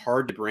balance.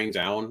 Hard to bring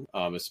down.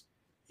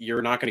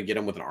 You're not going to get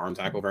him with an arm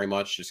tackle very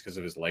much just because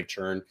of his leg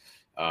churn.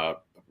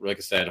 Like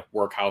I said,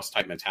 workhouse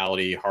type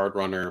mentality, hard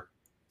runner.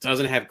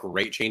 Doesn't have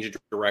great change of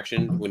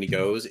direction when he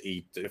goes.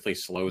 He definitely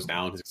slows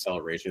down. His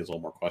acceleration is a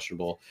little more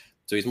questionable.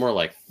 So he's more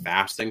like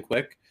fast than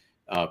quick.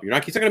 He's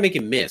not going to make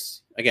him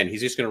miss. Again,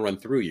 he's just going to run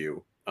through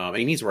you. And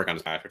he needs to work on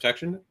his pass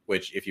protection,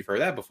 which if you've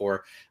heard that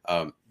before,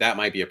 that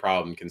might be a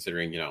problem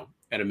considering,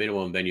 at a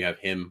minimum, then you have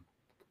him,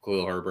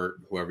 Khalil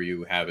Herbert, whoever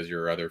you have as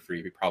your other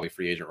probably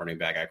free agent running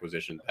back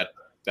acquisition.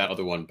 That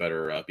other one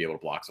better be able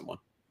to block someone.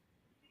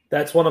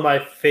 That's one of my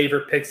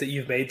favorite picks that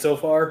you've made so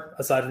far,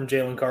 aside from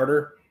Jalen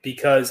Carter,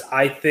 because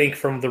I think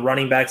from the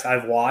running backs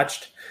I've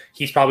watched,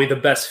 he's probably the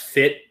best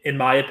fit, in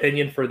my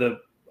opinion, for the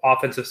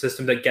offensive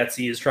system that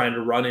Getsy is trying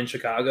to run in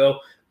Chicago.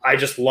 I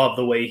just love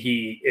the way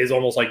he is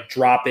almost like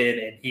drop in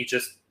and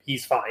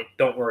he's fine.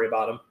 Don't worry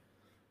about him.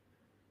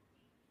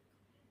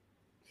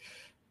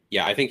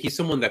 Yeah, I think he's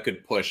someone that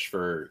could push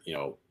for,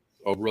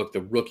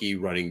 the rookie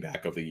running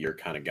back of the year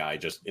kind of guy,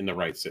 just in the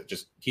right sit.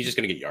 He's just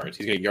going to get yards.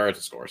 He's going to get yards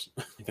and scores.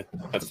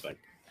 That's the thing.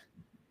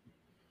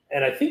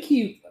 And I think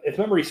if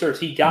memory serves,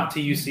 he got to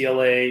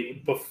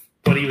UCLA,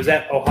 but he was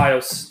at Ohio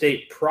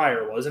State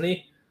prior, wasn't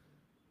he?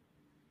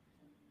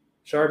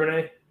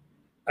 Charbonnet?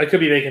 I could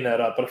be making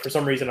that up, but for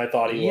some reason I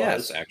thought he was.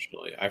 Yes,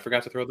 actually. I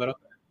forgot to throw that up.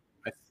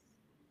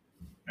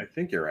 I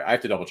think you're right. I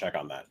have to double check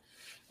on that.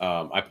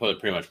 I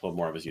pretty much pulled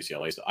more of his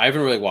UCLA stuff. I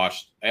haven't really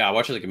watched. Yeah, I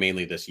watched like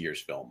mainly this year's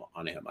film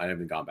on him. I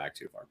haven't gone back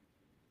too far.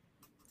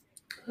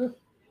 Huh.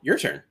 Your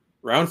turn.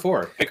 Round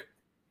 4. Pick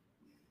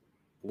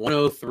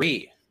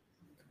 103.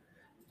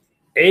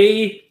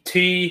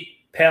 A.T.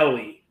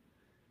 Pelly.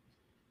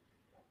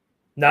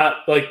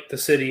 Not like the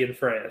city in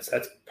France.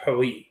 That's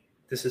Paris.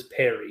 This is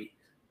Perry.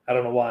 I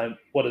don't know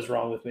what is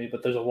wrong with me,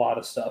 but there's a lot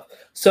of stuff.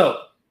 So,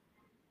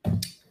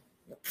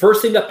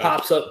 first thing that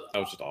pops up. That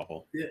was just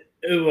awful.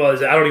 It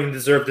was. I don't even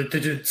deserve the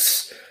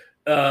digits.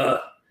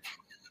 The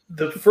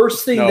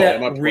first thing that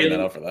really.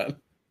 That for that.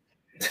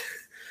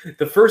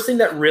 The first thing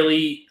that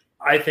really,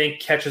 I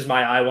think, catches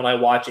my eye when I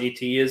watch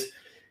AT is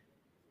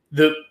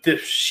the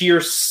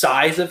sheer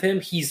size of him.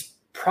 He's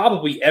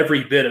probably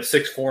every bit of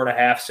 6'4.5",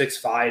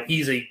 6'5".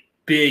 He's a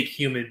big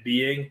human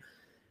being.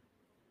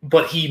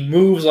 But he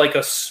moves like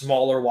a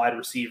smaller wide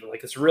receiver.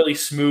 Like, it's really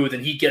smooth,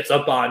 and he gets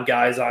up on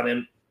guys on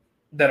him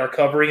that are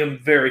covering him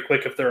very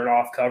quick if they're in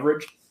off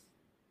coverage.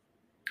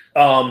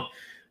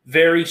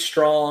 Very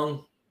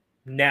strong,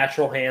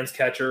 natural hands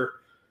catcher.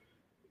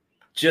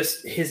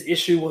 Just his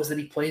issue was that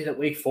he played at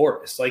Wake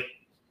Forest. Like,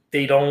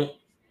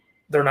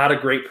 they're not a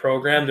great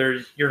program.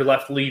 You're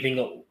left wanting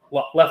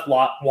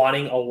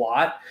a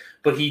lot,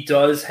 but he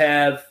does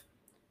have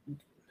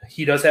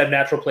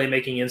natural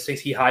playmaking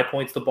instincts. He high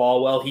points the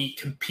ball well. He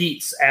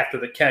competes after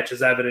the catch,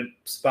 as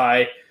evidenced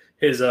by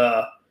his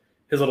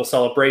little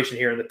celebration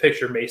here in the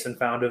picture Mason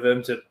found of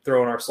him to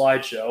throw in our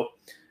slideshow.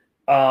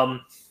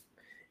 And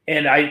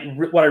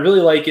what I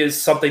really like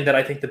is something that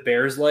I think the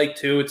Bears like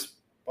too. It's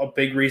a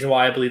big reason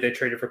why I believe they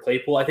traded for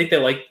Claypool. I think they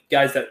like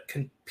guys that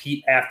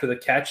compete after the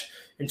catch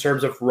in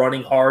terms of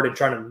running hard and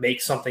trying to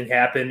make something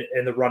happen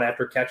in the run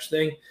after catch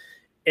thing.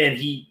 And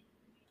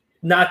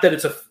not that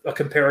it's a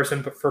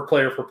comparison for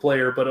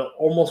player, but it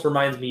almost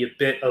reminds me a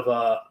bit of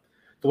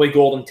the way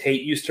Golden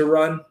Tate used to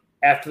run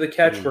after the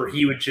catch, where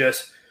he would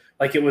just,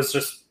 like, it was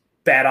just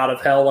bat out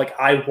of hell, like,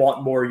 I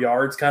want more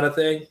yards kind of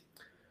thing.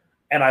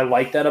 And I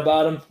like that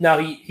about him. Now,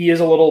 he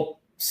is a little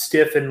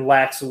stiff and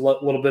lacks a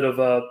little bit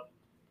of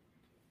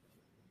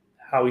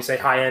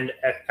high-end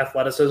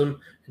athleticism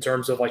in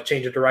terms of, like,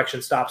 change of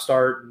direction, stop,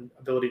 start, and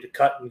ability to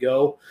cut and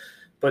go.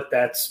 But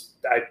that's,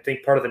 I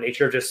think, part of the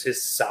nature of just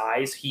his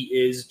size. He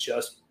is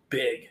just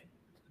big.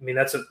 I mean,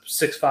 that's a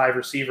 6'5"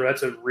 receiver.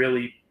 That's a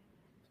really,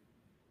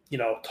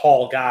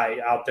 tall guy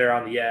out there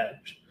on the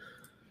edge.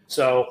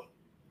 So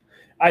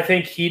I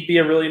think he'd be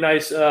a really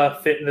nice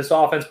fit in this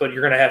offense, but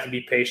you're going to have to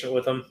be patient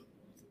with him.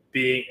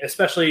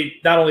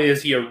 Especially, not only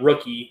is he a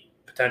rookie,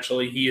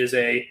 potentially, he is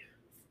a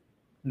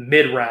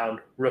mid-round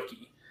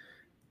rookie.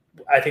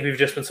 I think we've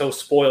just been so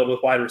spoiled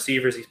with wide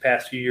receivers these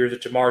past few years,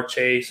 with Jamar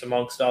Chase,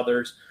 amongst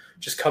others,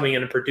 just coming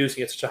in and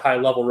producing at such a high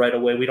level right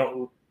away. We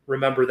don't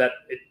remember that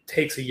it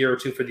takes a year or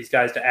two for these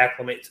guys to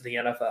acclimate to the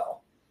NFL.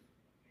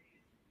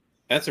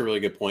 That's a really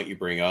good point you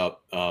bring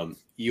up.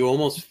 You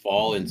almost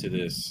fall into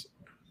this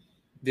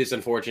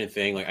unfortunate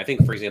thing. Like, I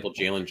think, for example,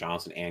 Jalen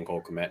Johnson and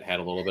Cole Kmet had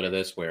a little bit of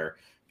this, where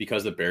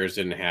because the Bears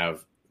didn't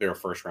have their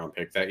first round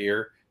pick that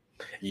year,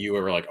 you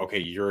were like, okay,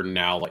 you're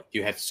now like,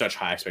 you had such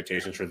high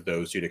expectations for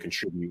those two to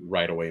contribute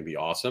right away and be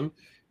awesome.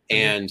 Mm-hmm.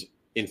 And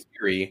in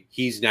theory,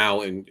 he's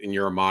now in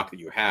your mock that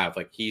you have,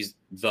 like, he's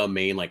the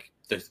main, like,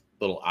 the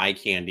little eye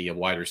candy of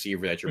wide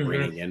receiver that you're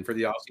bringing in for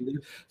the offseason.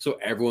 So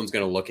everyone's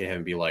going to look at him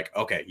and be like,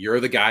 okay, you're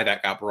the guy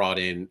that got brought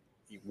in.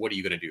 What are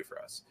you going to do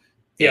for us?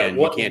 Yeah, and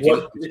you can't do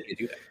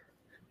that.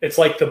 It's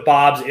like the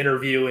Bob's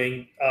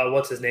interviewing,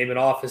 what's his name, in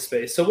Office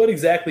Space. So what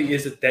exactly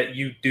is it that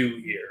you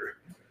do here?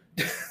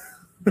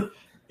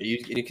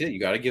 You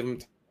got to give him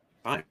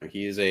time.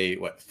 He is a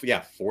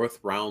fourth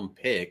round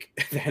pick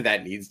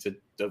that needs to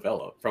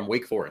develop from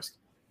Wake Forest.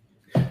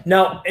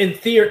 Now, in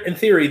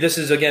theory, this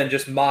is, again,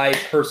 just my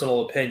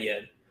personal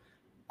opinion.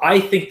 I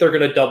think they're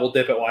going to double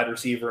dip at wide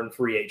receiver in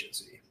free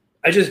agency.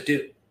 I just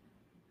do.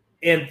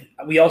 And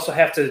we also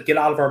have to get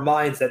out of our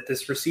minds that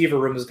this receiver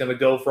room is going to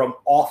go from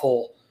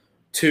awful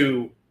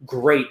to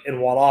great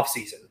in one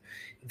offseason.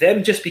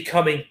 Them just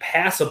becoming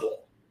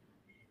passable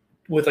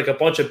with like a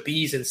bunch of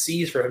B's and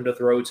C's for him to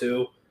throw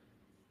to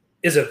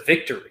is a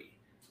victory.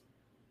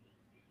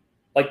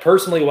 Like,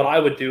 personally, what I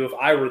would do if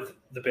I were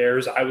the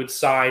Bears, I would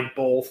sign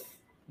both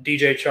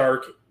DJ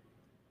Chark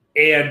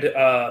and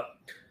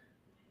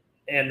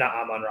not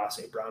Amon-Ra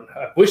St. Brown.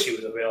 I wish he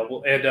was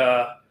available.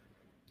 And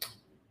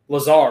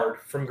Lazard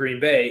from Green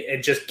Bay,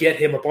 and just get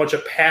him a bunch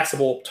of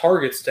passable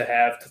targets to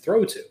have to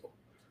throw to.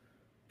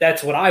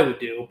 That's what I would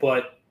do,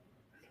 but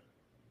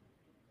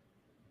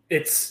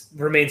it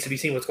remains to be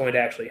seen what's going to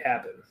actually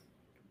happen.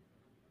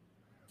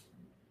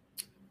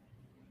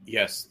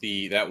 Yes,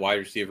 that wide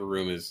receiver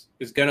room is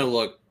going to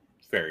look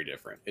very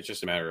different. It's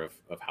just a matter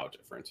of how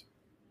different.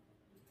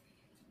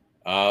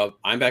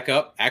 I'm back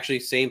up. Actually,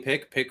 same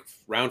pick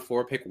round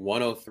 4, pick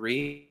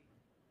 103.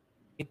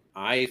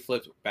 I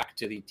flipped back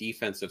to the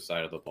defensive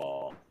side of the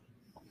ball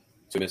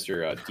to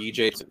Mr.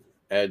 DJ,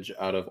 edge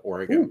out of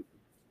Oregon.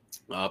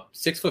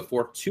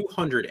 6'4",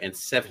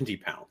 270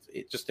 pounds.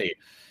 It's just a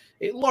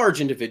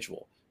large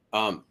individual.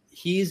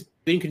 He's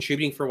been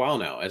contributing for a while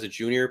now. As a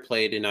junior,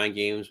 played in 9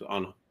 games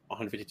on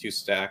 152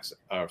 snaps,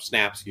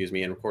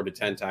 and recorded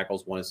 10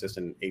 tackles, 1 assist,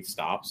 and 8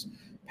 stops.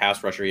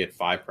 Pass rusher, he had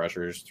 5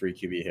 pressures, 3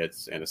 QB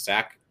hits, and a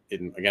sack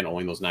in, again,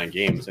 only those 9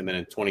 games. And then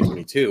in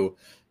 2022,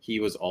 he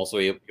was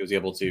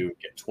able to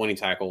get 20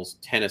 tackles,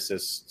 10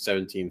 assists,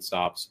 17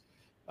 stops,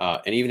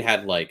 and even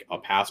had like a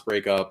pass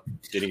breakup.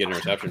 Didn't get an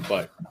interception,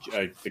 but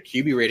the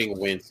QB rating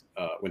when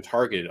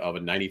targeted of a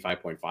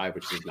 95.5,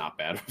 which is not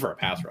bad for a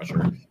pass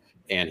rusher.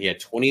 And he had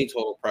 20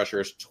 total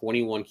pressures,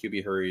 21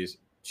 QB hurries,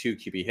 2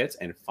 QB hits,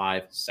 and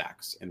 5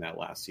 sacks in that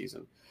last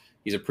season.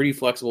 He's a pretty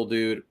flexible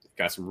dude,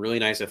 got some really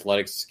nice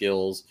athletic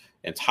skills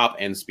and top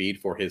end speed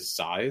for his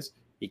size.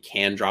 He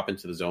can drop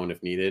into the zone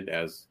if needed,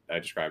 as I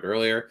described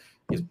earlier.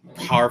 He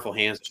has powerful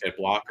hands to hit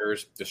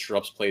blockers,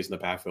 disrupts plays in the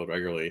backfield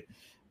regularly.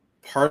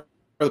 Part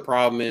of the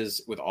problem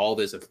is with all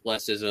this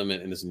athleticism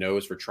and this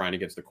nose for trying to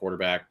get to the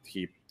quarterback,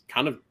 he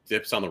kind of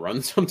dips on the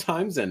run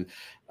sometimes and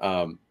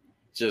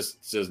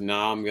just says,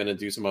 "Nah, I'm going to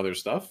do some other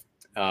stuff."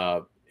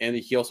 And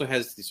he also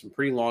has some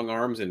pretty long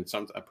arms and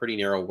a pretty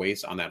narrow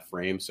waist on that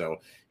frame, so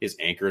his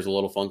anchor is a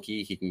little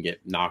funky. He can get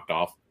knocked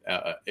off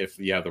if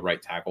you have the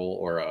right tackle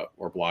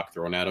or block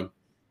thrown at him.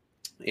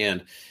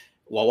 And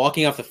while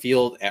walking off the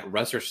field at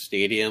Resser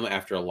Stadium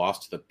after a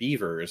loss to the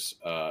Beavers,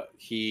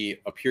 he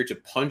appeared to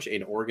punch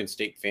an Oregon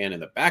State fan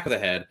in the back of the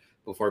head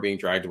before being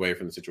dragged away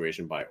from the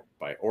situation by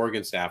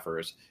Oregon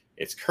staffers.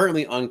 It's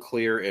currently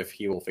unclear if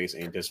he will face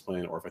any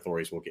discipline or if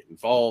authorities will get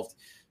involved.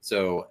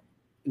 So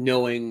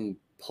knowing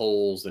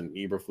Poles and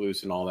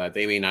Eberflus and all that,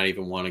 they may not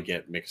even want to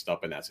get mixed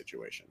up in that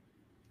situation.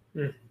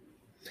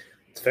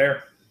 It's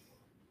fair.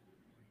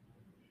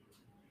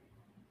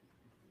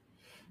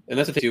 And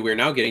that's the thing, too. We're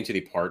now getting to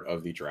the part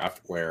of the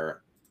draft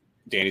where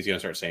Danny's going to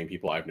start saying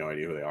people I have no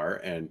idea who they are,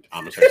 and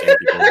I'm going to start saying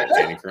people that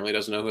Danny currently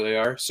doesn't know who they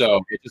are.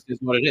 So it just is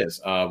what it is.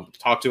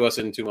 Talk to us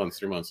in 2 months,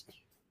 3 months.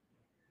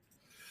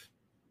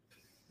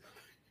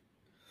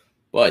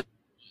 But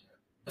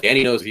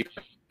Danny knows if he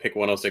pick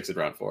 106 in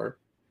round 4.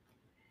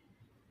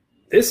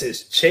 This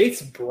is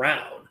Chase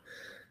Brown,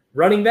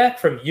 running back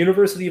from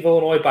University of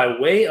Illinois by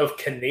way of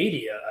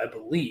Canada, I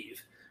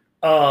believe.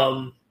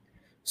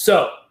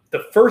 So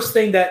the first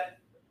thing that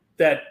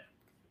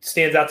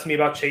stands out to me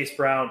about Chase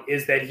Brown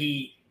is that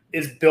he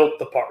is built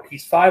the part.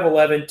 He's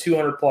 5'11",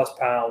 200-plus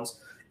pounds,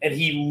 and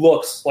he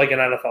looks like an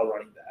NFL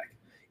running back.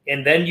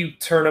 And then you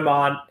turn him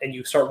on, and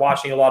you start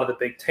watching a lot of the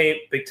Big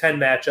Ten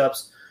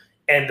matchups,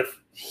 and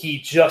he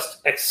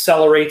just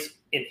accelerates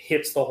and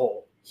hits the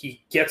hole.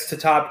 He gets to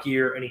top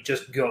gear, and he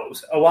just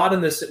goes. A lot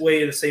in the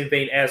same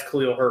vein as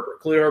Khalil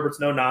Herbert. Khalil Herbert's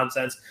no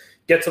nonsense.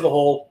 Get to the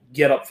hole,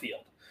 get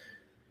upfield.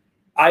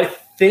 I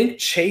think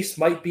Chase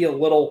might be a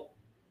little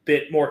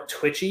bit more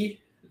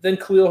twitchy than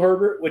Khalil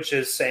Herbert, which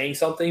is saying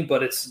something,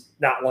 but it's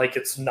not like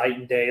it's night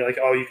and day. Like,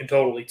 oh, you can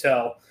totally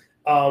tell.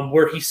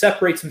 Where he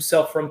separates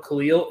himself from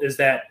Khalil is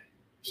that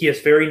he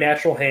has very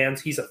natural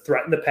hands. He's a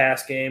threat in the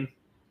pass game.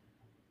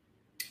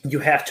 You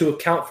have to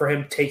account for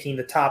him taking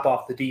the top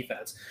off the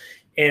defense.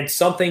 And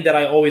something that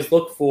I always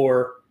look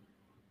for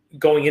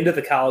going into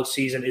the college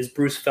season is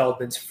Bruce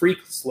Feldman's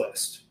freaks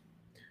list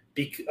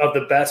of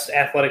the best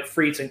athletic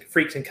freaks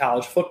in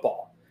college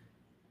football.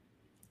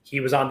 He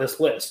was on this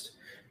list.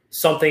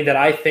 Something that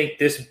I think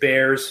this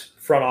Bears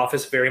front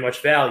office very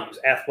much values,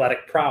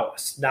 athletic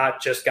prowess,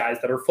 not just guys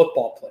that are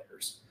football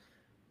players.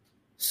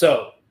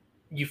 So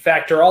you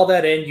factor all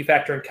that in. You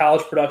factor in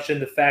college production,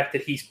 the fact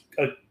that he's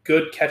a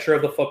good catcher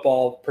of the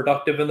football,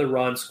 productive in the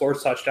run,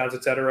 scores touchdowns,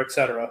 et cetera, et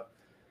cetera.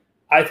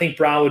 I think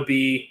Brown would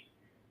be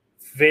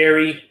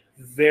very,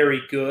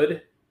 very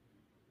good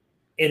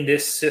in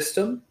this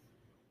system,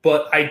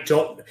 but I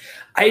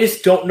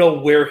just don't know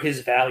where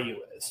his value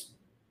is.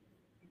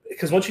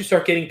 Because once you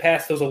start getting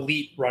past those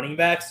elite running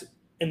backs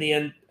in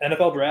the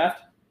NFL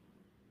draft,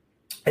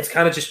 it's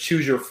kind of just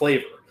choose your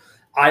flavor.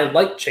 I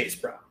like Chase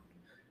Brown.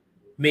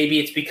 Maybe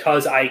it's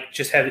because I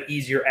just have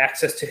easier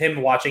access to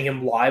him, watching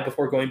him live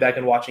before going back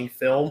and watching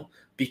film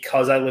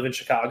because I live in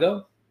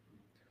Chicago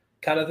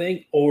kind of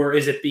thing. Or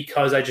is it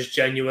because I just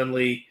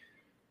genuinely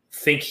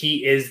think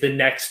he is the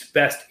next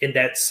best in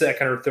that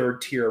second or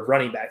third tier of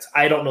running backs?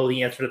 I don't know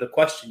the answer to the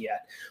question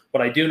yet.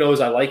 What I do know is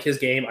I like his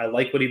game. I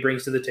like what he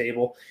brings to the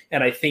table.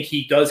 And I think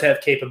he does have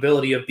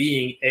capability of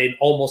being an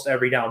almost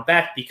every down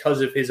back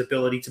because of his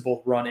ability to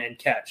both run and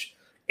catch.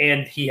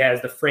 And he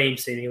has the frame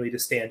seemingly to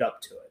stand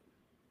up to it.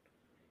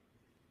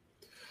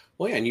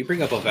 Well, yeah, and you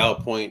bring up a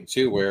valid point,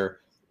 too, where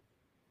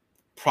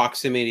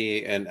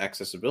proximity and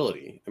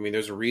accessibility. I mean,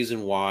 there's a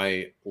reason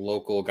why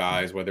local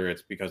guys, whether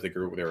it's because they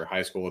grew up, their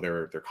high school,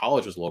 their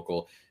college was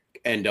local,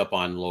 end up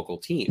on local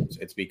teams.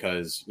 It's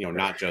because,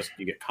 not just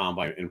you get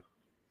combine and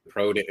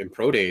pro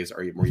days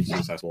are more easily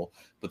accessible,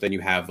 but then you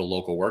have the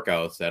local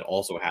workouts that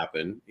also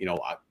happen.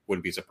 I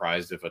wouldn't be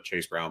surprised if a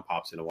Chase Brown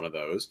pops into one of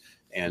those,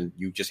 and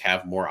you just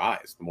have more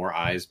eyes. The more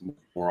eyes,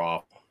 more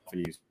often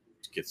you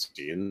get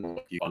seen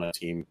on a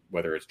team,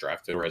 whether it's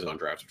drafted or as an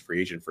undrafted free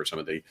agent for some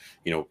of the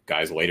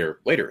guys later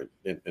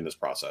in this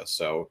process.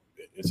 So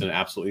it's an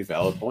absolutely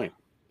valid point.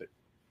 Yeah,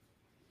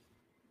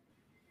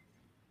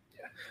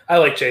 I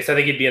like Chase. I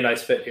think he'd be a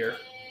nice fit here.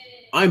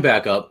 I'm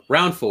back up,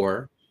 round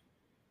 4,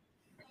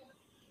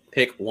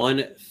 pick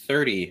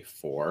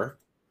 134.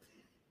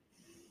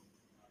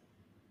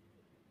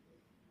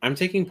 I'm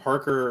taking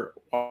Parker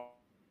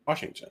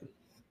Washington.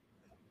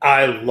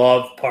 I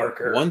love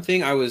Parker. One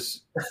thing I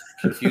was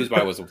confused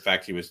by was the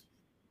fact I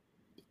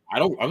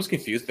was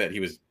confused that he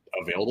was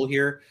available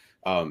here.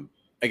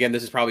 Again,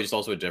 this is probably just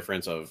also a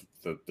difference of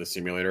the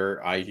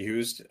simulator I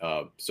used.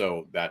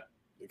 So that,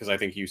 because I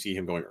think you see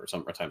him going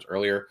sometimes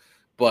earlier,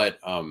 but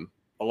a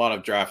lot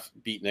of draft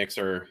beatniks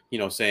are,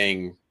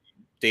 saying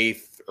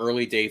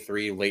early day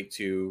 3, late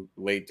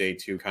day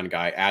 2 kind of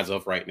guy as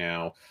of right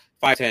now.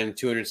 5'10",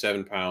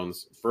 207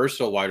 pounds,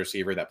 versatile wide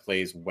receiver that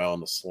plays well in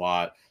the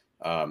slot.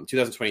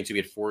 2022, he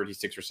had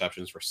 46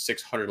 receptions for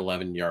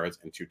 611 yards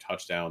and 2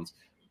 touchdowns.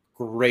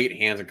 Great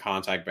hands and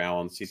contact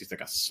balance. He's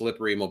like a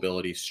slippery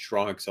mobility,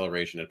 strong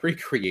acceleration, and a pretty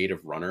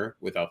creative runner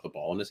without the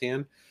ball in his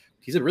hand.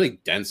 He's a really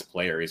dense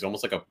player. He's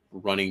almost like a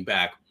running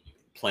back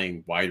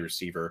playing wide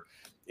receiver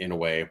in a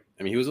way.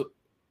 I mean, he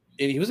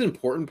was an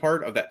important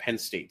part of that Penn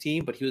State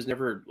team, but he was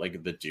never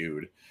like the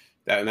dude.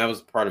 That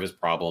was part of his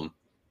problem.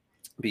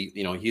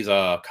 He's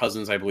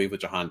cousins, I believe, with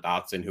Jahan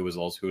Dotson, who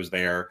was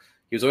there.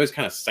 He was always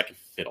kind of second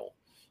fiddle.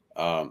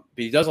 But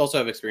he does also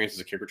have experience as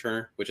a kick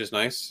returner, which is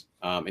nice.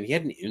 And he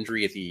had an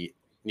injury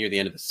near the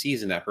end of the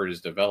season that hurt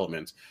his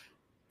development.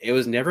 It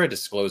was never a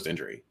disclosed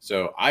injury.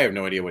 So I have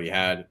no idea what he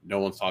had. No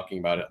one's talking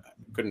about it.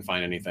 Couldn't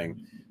find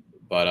anything.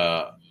 But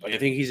I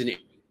think he's an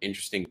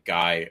interesting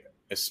guy,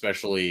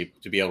 especially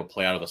to be able to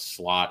play out of the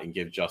slot and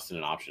give Justin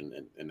an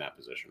option in that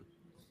position.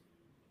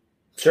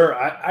 Sure.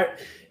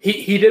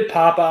 He did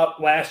pop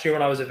out last year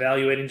when I was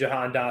evaluating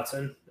Jahan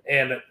Dotson.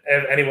 And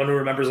anyone who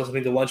remembers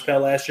listening to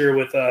Lunchpad last year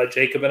with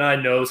Jacob and I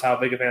knows how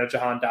big a fan of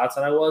Jahan Dotson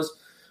I was.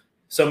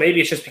 So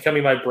maybe it's just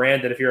becoming my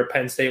brand that if you're a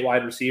Penn State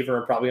wide receiver,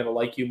 I'm probably going to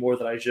like you more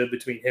than I should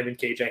between him and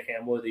KJ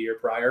Hamler the year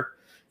prior,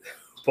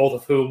 both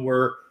of whom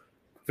were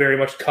very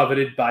much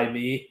coveted by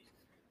me.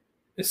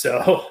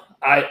 So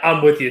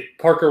I'm with you.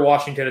 Parker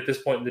Washington at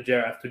this point in the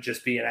draft would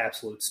just be an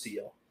absolute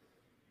steal.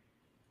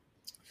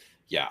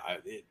 Yeah,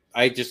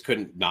 I just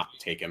couldn't not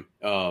take him.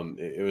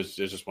 It was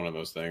just one of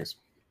those things.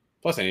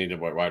 Plus, I needed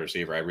a wide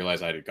receiver. I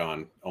realized I had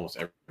gone almost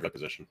every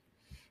position.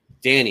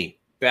 Danny,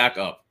 back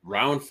up.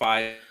 Round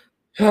 5.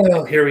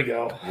 Oh, here we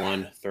go.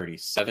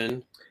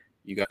 137.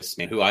 You guys,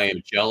 who I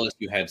am jealous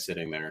you had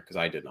sitting there because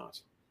I did not.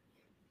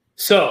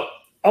 So,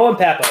 Owen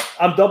Pappa.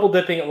 I'm double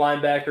dipping at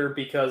linebacker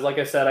because, like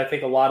I said, I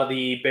think a lot of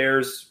the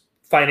Bears'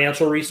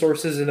 financial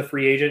resources in the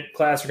free agent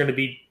class are going to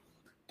be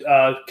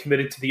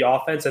committed to the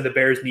offense, and the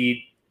Bears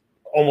need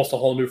almost a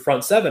whole new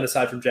front seven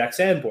aside from Jack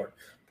Sanborn.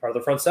 part of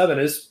the front seven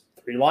is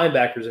 3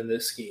 linebackers in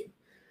this scheme.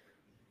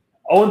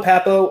 Owen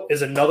Pappoe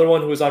is another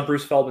one who was on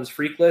Bruce Feldman's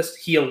freak list.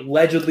 He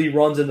allegedly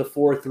runs in the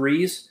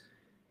 4-3s.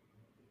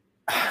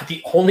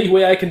 The only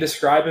way I can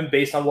describe him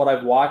based on what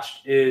I've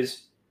watched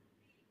is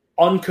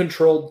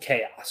uncontrolled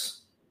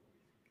chaos.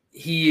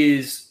 He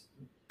is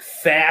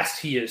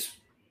fast. He is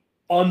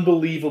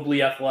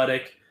unbelievably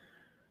athletic.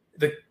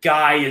 The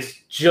guy is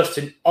just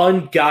an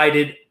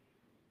unguided,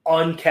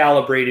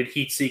 uncalibrated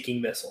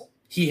heat-seeking missile.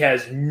 He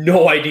has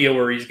no idea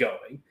where he's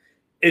going.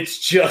 It's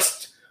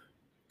just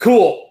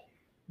cool.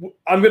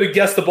 I'm going to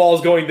guess the ball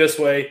is going this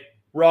way.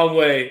 Wrong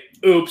way.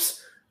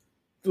 Oops.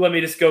 Let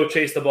me just go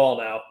chase the ball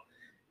now.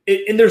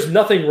 And there's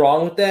nothing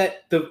wrong with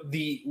that.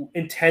 The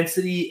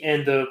intensity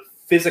and the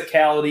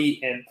physicality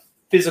and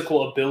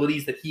physical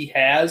abilities that he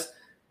has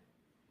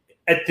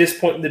at this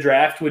point in the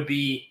draft would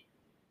be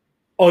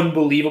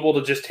unbelievable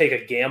to just take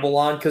a gamble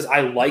on, because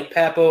I like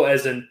Pappoe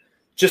as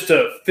just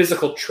a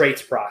physical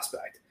traits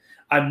prospect.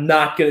 I'm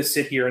not going to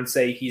sit here and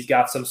say he's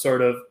got some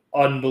sort of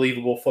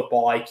unbelievable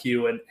football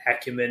IQ and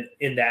acumen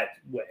in that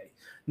way.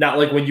 Not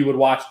like when you would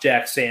watch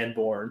Jack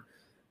Sanborn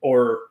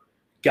or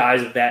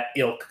guys of that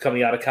ilk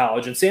coming out of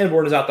college. And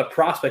Sanborn is not the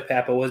prospect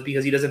Pappoe was,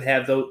 because he doesn't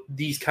have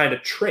these kind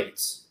of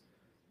traits.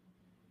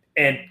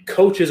 And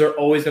coaches are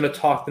always going to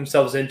talk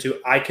themselves into,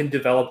 I can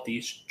develop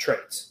these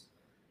traits.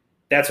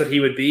 That's what he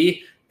would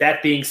be.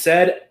 That being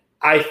said,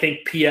 I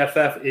think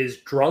PFF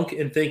is drunk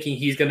in thinking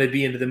he's going to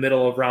be into the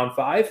middle of round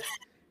 5.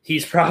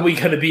 He's probably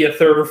going to be a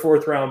 3rd or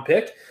 4th round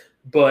pick,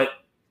 but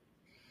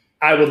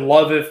I would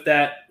love if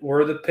that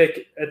were the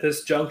pick at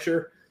this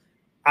juncture.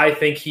 I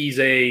think he's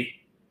a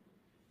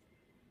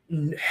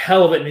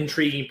hell of an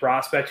intriguing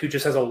prospect who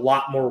just has a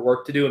lot more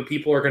work to do, and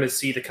people are going to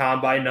see the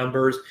combine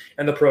numbers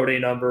and the pro day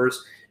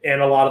numbers and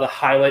a lot of the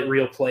highlight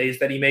reel plays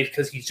that he makes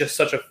because he's just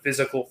such a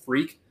physical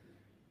freak,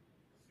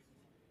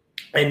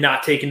 and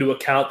not take into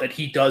account that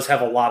he does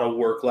have a lot of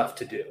work left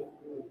to do.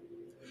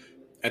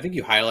 I think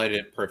you highlighted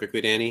it perfectly,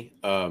 Danny.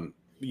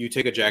 You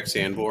take a Jack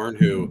Sanborn,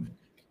 who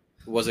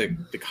was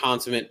the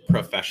consummate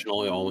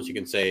professional, almost you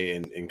can say,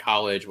 in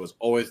college, was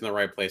always in the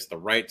right place at the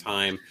right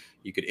time.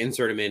 You could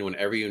insert him in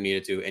whenever you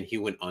needed to, and he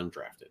went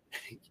undrafted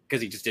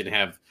because he just didn't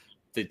have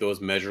those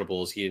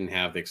measurables. He didn't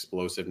have the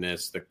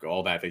explosiveness,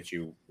 all that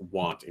you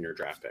want in your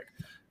draft pick.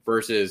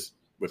 Versus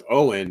with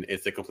Owen,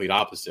 it's the complete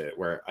opposite.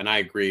 And I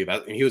agree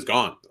that, and he was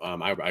gone.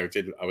 I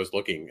was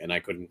looking and I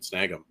couldn't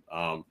snag him.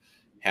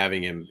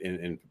 Having him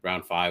in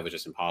round 5 was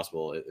just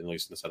impossible, at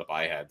least in the setup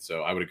I had.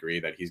 So I would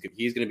agree that he's going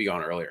to be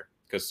gone earlier,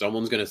 because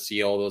someone's going to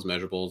see all those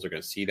measurables. They're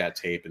going to see that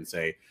tape and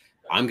say,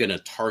 I'm going to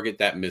target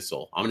that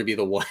missile. I'm going to be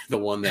the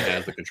one that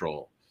has the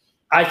control.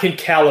 I can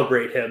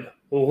calibrate him.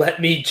 Let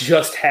me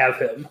just have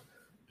him.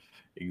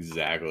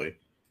 Exactly.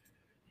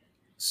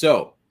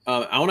 So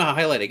I want to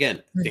highlight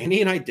again,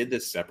 Danny and I did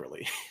this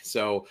separately.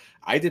 So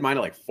I did mine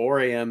at like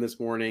 4 a.m. this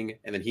morning,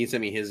 and then he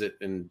sent me his at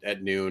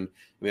noon.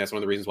 I mean, that's one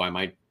of the reasons why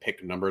my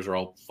pick numbers are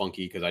all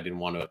funky, because I didn't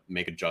want to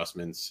make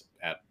adjustments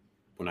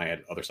when I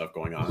had other stuff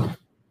going on.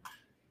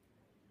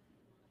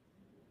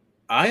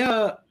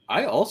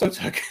 I also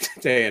took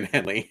Dan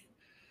Henley.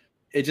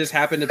 It just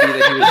happened to be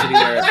that he was sitting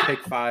there at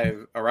pick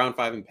 5, around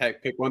 5, and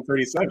pick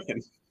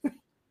 137.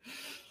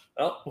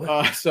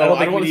 So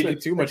I don't want to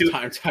spend too much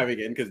time diving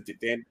in, because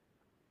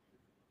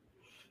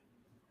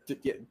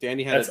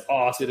Danny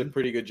did a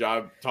pretty good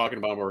job talking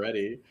about him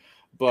already.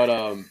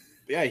 But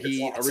yeah,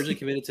 he originally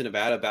committed to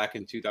Nevada back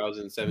in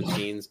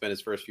 2017, spent his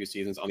first few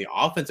seasons on the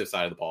offensive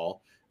side of the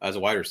ball as a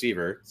wide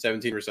receiver,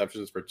 17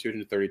 receptions for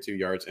 232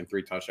 yards and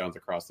 3 touchdowns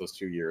across those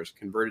 2 years.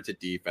 Converted to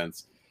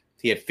defense.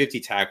 He had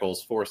 50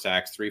 tackles, 4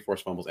 sacks, 3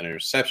 forced fumbles, and an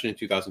interception in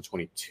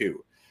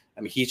 2022.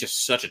 I mean, he's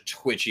just such a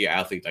twitchy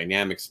athlete,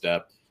 dynamic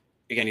step.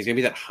 Again, he's going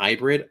to be that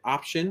hybrid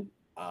option.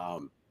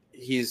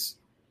 He's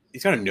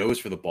got a nose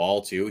for the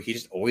ball, too. He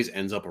just always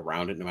ends up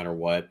around it no matter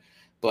what.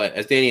 But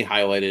as Danny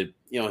highlighted,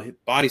 his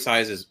body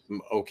size is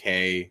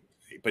okay,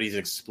 but he's an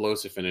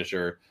explosive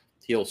finisher.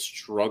 He'll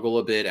struggle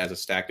a bit as a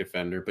stack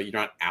defender, but you're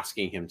not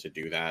asking him to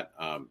do that.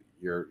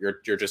 You're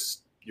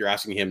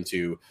asking him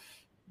to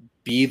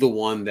be the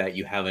one that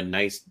you have a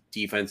nice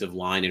defensive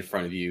line in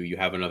front of you. You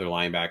have another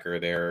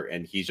linebacker there,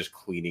 and he's just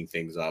cleaning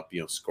things up,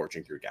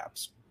 scorching through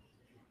gaps.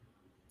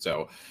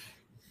 So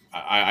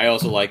I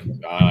also like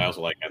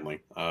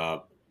Henley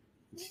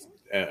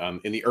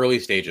in the early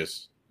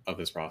stages of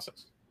this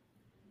process.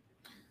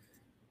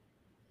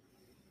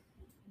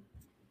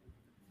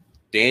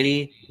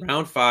 Danny,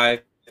 round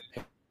 5,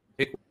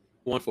 pick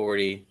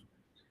 140,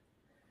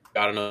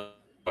 got another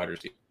wide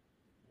receiver.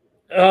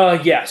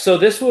 Yeah, so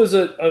this was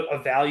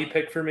a value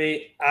pick for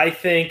me. I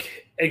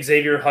think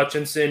Xavier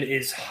Hutchinson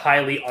is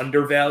highly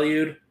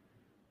undervalued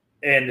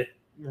and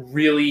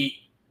really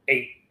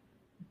a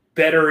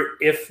better,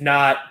 if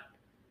not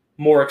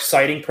more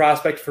exciting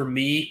prospect for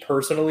me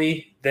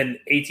personally than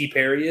A.T.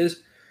 Perry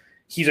is.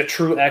 He's a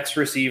true X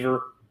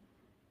receiver,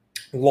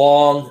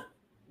 long,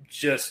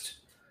 just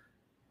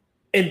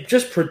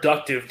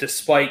productive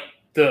despite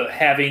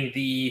having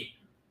the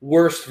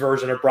worst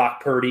version of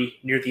Brock Purdy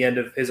near the end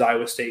of his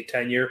Iowa State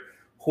tenure,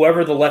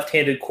 whoever the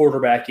left-handed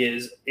quarterback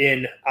is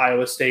in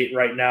Iowa State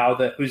right now,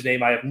 whose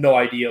name I have no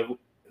idea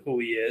who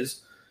he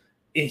is,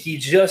 and he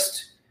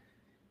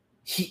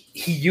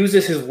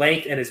uses his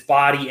length and his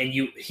body,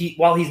 and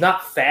while he's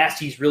not fast,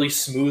 he's really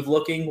smooth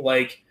looking.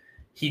 Like,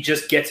 he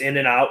just gets in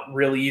and out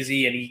real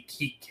easy, and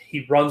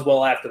he runs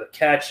well after the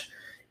catch.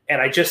 And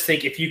I just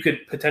think if you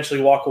could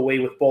potentially walk away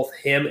with both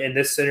him in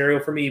this scenario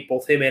for me,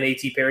 both him and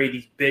A.T. Perry,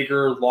 these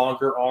bigger,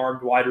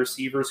 longer-armed wide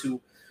receivers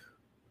who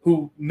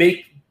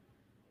make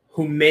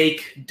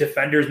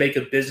defenders make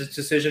a business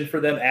decision for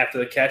them after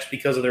the catch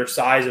because of their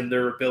size and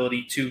their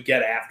ability to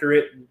get after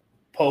it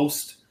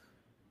post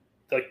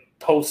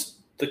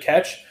the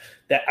catch,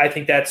 that I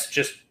think that's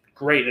just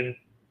great. And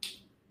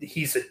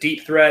he's a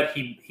deep threat.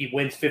 He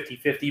wins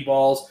 50-50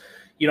 balls.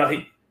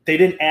 They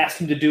didn't ask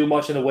him to do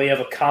much in the way of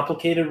a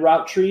complicated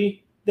route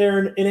tree there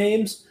in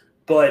Ames,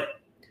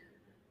 but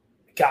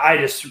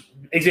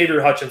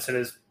Xavier Hutchinson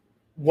is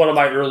one of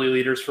my early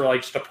leaders for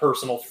just a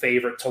personal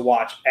favorite to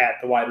watch at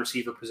the wide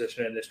receiver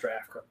position in this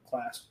draft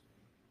class.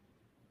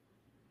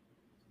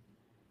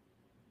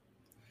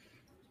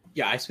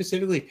 Yeah, I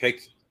specifically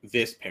picked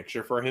this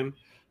picture for him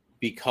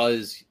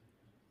because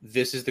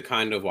this is the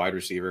kind of wide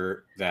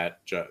receiver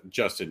that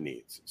Justin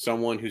needs.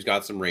 Someone who's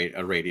got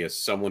a radius,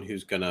 someone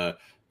who's going to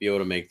be able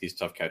to make these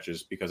tough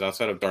catches, because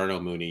outside of Darnell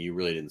Mooney, you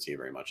really didn't see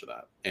very much of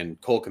that. And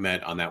Cole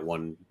Kmet on that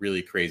one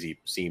really crazy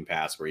seam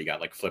pass where he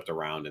got flipped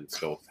around and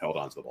still held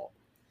onto the ball.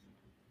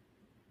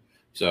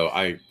 So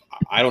I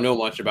don't know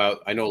much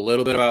I know a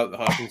little bit about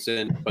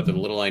Hutchinson, but the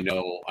little I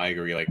know, I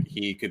agree.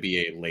 He could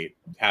be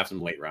have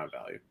some late round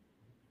value.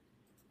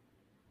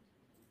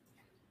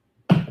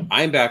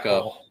 I'm back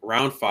up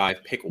round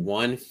 5, pick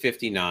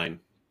 159,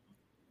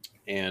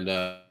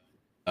 and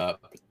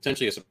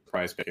potentially a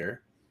surprise pick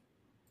here.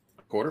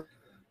 Quarter.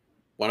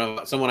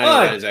 Someone I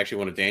know that is actually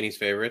one of Danny's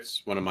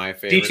favorites, one of my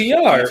favorites.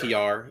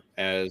 DTR,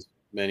 as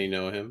many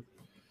know him.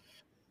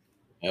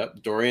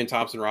 Yep, Dorian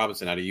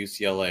Thompson-Robinson out of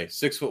UCLA,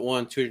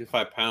 6'1",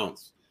 205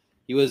 pounds.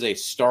 He was a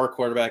star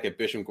quarterback at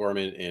Bishop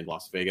Gorman in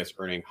Las Vegas,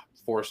 earning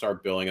 4-star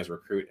billing as a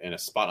recruit and a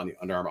spot on the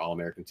Under Armour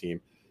All-American team.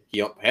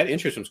 He had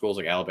interest from schools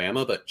like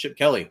Alabama, but Chip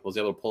Kelly was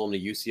able to pull him to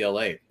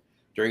UCLA.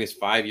 During his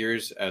 5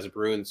 years as a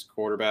Bruins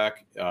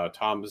quarterback,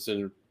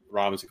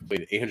 Thompson-Robinson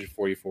completed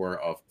 844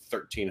 of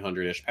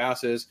 1,300-ish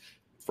passes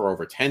for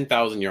over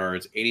 10,000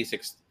 yards,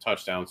 86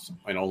 touchdowns,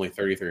 and only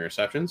 33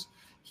 interceptions.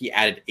 He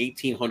added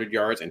 1,800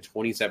 yards and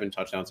 27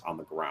 touchdowns on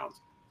the ground.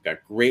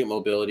 Got great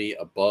mobility,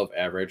 above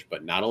average,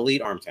 but not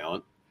elite arm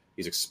talent.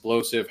 He's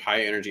explosive,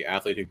 high-energy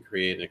athlete who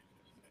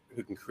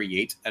can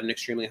create at an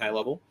extremely high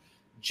level.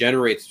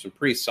 Generates some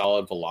pretty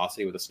solid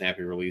velocity with a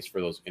snappy release for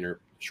those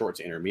short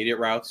to intermediate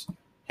routes.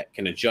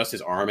 Can adjust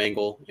his arm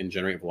angle and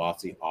generate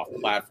velocity off the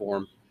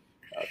platform.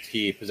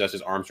 He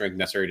possesses arm strength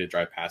necessary to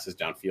drive passes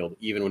downfield,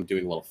 even when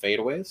doing little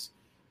fadeaways.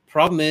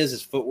 Problem is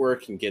his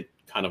footwork can get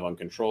kind of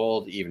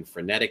uncontrolled, even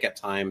frenetic at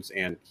times,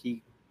 and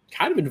he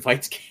kind of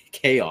invites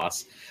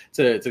chaos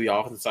to the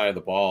offensive side of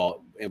the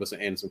ball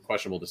and some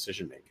questionable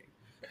decision making.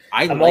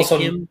 I like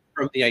him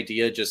from the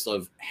idea just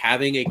of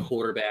having a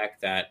quarterback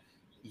that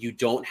you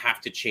don't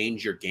have to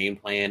change your game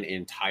plan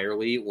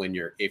entirely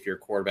if your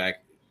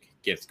quarterback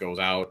goes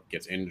out,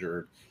 gets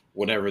injured,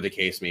 whatever the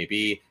case may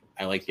be.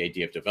 I like the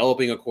idea of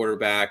developing a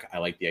quarterback. I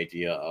like the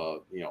idea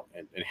of,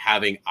 and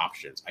having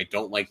options. I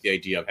don't like the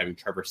idea of having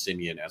Trevor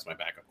Siemian as my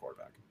backup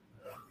quarterback.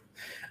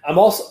 I'm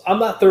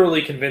not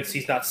thoroughly convinced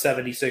he's not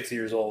 76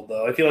 years old,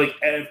 though. I feel like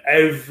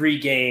every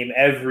game,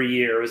 every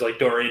year, is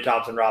Dorian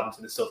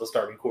Thompson-Robinson is still the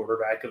starting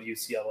quarterback of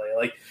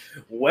UCLA.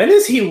 When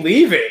is he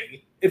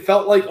leaving? It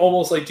felt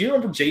almost do you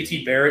remember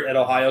JT Barrett at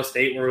Ohio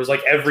State, where it was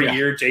every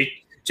year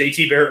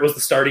JT Barrett was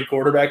the starting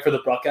quarterback for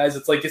the Buckeyes?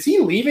 It's is he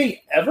leaving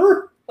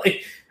ever?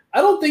 I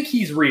don't think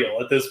he's real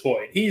at this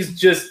point. He's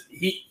just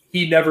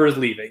he never is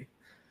leaving.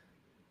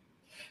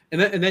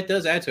 And that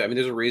does add to it. I mean,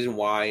 there's a reason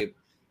why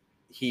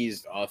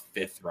he's a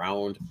 5th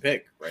round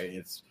pick, right?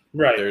 It's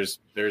right.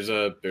 There's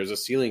a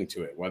ceiling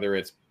to it, whether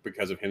it's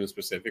because of him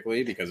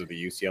specifically, because of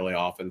the UCLA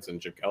offense and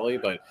Chip Kelly,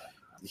 but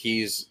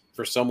he's,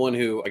 for someone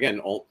who,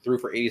 again, threw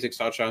for 86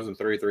 touchdowns and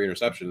 33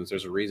 interceptions,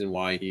 there's a reason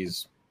why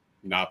he's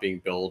not being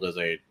billed as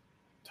a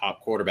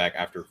top quarterback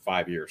after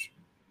 5 years.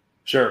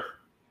 Sure.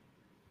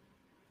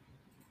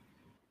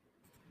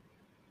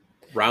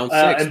 Round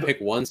 6, pick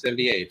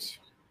 178.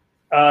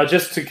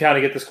 Just to kind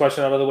of get this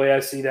question out of the way, I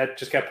see that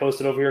just got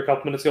posted over here a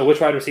couple minutes ago.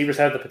 Which wide receivers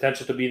have the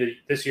potential to be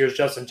this year's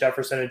Justin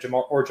Jefferson and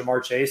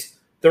Jamar Chase?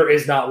 There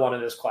is not one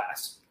in this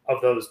class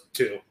of those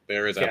two.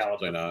 There is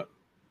absolutely not.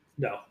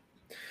 No.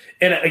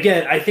 And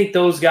again, I think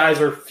those guys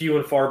are few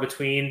and far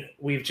between.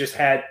 We've just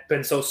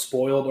been so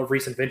spoiled of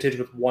recent vintage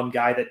with one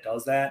guy that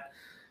does that.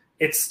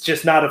 It's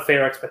just not a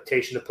fair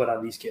expectation to put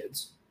on these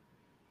kids.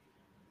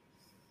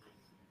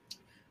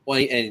 Well,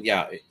 and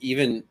yeah,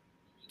 even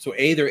so,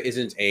 there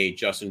isn't a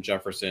Justin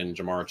Jefferson,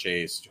 Jamar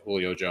Chase,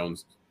 Julio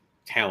Jones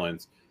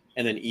talent,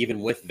 and then even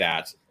with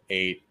that,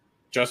 a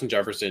Justin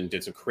Jefferson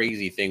did some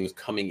crazy things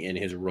coming in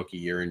his rookie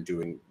year and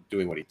doing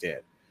what he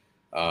did.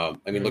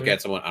 Look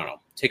at someone, I don't know,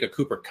 take a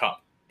Cooper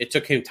Kupp it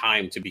took him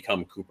time to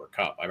become Cooper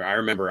Kupp. I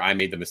remember I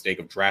made the mistake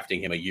of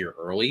drafting him a year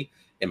early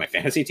in my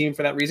fantasy team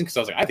for that reason, because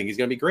I was like, I think he's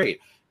going to be great.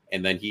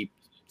 And then he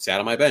sat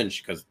on my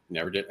bench because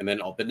never did. And then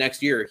the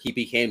next year he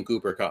became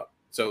Cooper Kupp.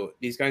 So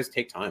these guys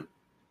take time.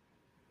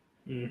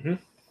 Mm-hmm.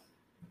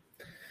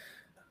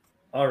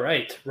 All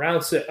right.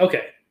 Round 6.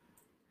 Okay.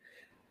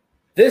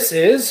 This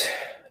is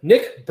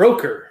Nick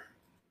Broker,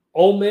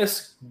 Ole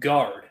Miss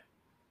guard.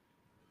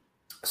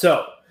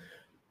 So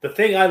the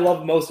thing I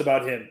love most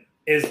about him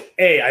is,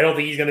 A, I don't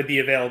think he's going to be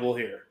available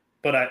here,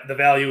 but the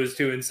value is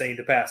too insane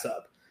to pass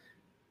up.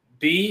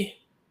 B,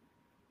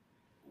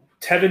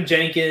 Tevin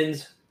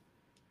Jenkins,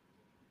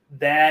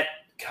 that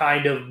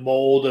kind of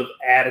mold of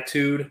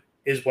attitude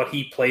is what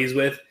he plays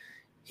with.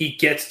 He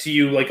gets to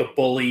you like a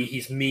bully.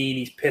 He's mean.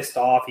 He's pissed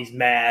off. He's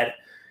mad.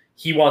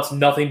 He wants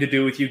nothing to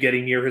do with you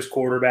getting near his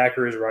quarterback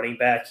or his running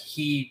back.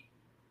 He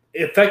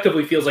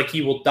effectively feels like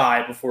he will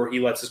die before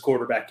he lets his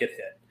quarterback get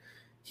hit.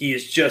 He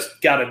has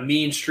just got a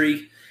mean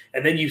streak.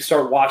 And then you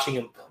start watching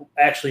him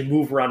actually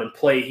move around and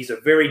play. He's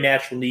a very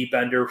natural knee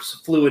bender,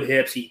 fluid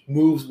hips. He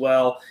moves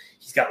well.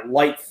 He's got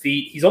light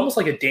feet. He's almost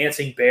like a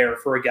dancing bear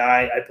for a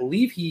guy. I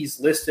believe he's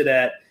listed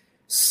at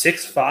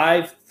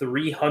 6'5",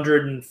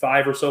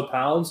 305 or so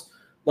pounds.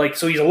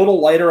 So he's a little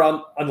lighter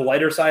on the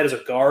lighter side as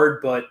a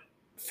guard, but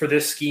for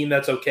this scheme,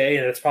 that's okay.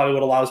 And that's probably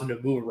what allows him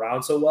to move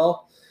around so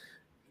well.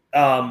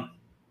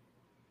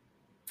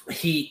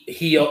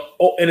 He's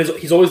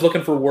always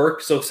looking for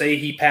work. So say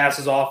he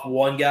passes off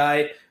one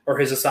guy or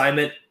his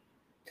assignment,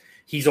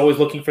 he's always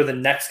looking for the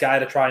next guy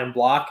to try and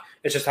block.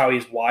 It's just how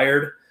he's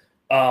wired.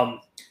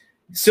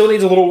 Still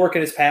needs a little work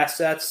in his pass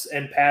sets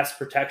and pass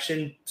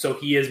protection. So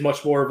he is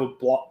much more of a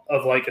block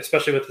of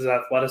especially with his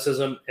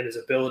athleticism and his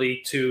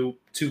ability to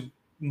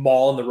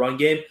maul in the run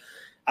game.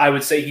 I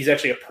would say he's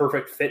actually a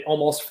perfect fit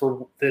almost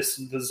for the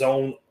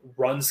zone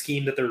run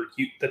scheme that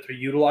they're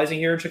utilizing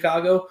here in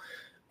Chicago.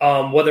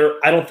 I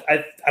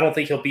don't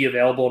think he'll be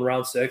available in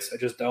round 6. I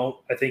just don't.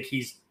 I think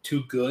he's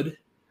too good.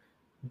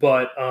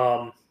 But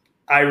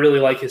I really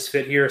like his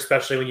fit here,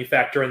 especially when you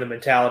factor in the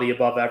mentality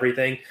above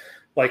everything.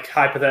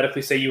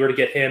 Hypothetically, say you were to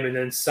get him and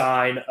then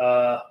sign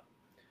the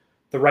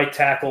right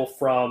tackle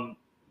from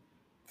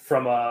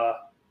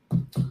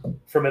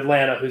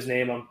Atlanta, whose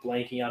name I'm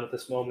blanking on at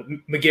this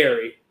moment,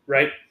 McGarry,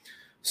 right?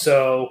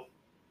 So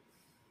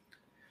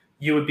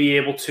you would be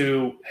able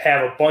to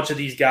have a bunch of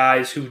these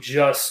guys who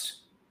just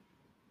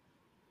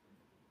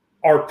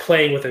are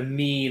playing with a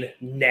mean,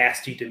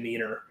 nasty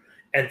demeanor.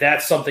 And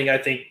that's something I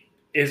think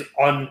is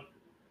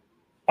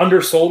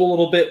undersold a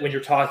little bit when you're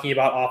talking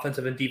about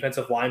offensive and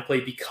defensive line play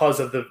because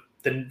of the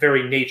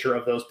very nature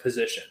of those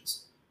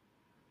positions.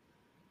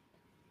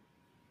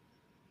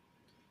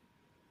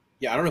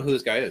 Yeah, I don't know who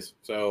this guy is.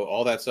 So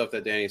all that stuff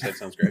that Danny said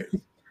sounds great.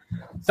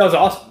 Sounds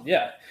awesome,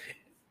 yeah.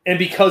 And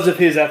because of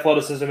his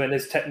athleticism and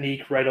his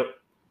technique right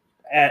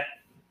at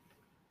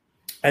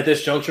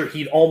this juncture,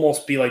 he'd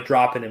almost be like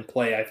dropping in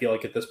play, I feel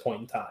like, at this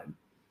point in time.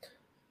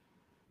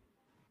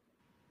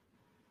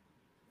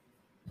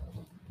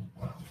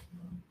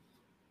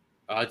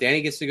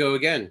 Danny gets to go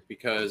again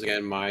because,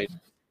 again, my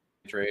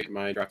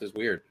draft is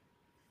weird.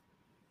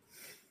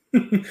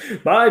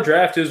 My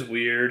draft is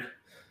weird.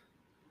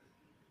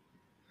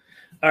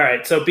 All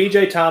right, so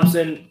B.J.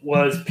 Thompson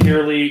was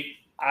purely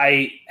 –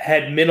 I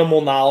had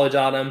minimal knowledge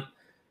on him.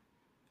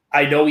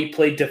 I know he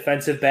played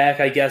defensive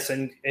back, I guess,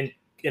 in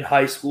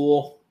high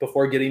school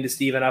before getting to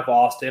Stephen F.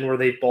 Austin, where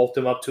they bulked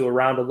him up to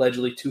around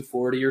allegedly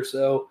 240 or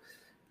so.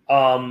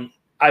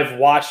 I've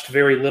watched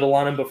very little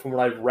on him, but from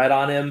what I've read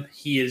on him,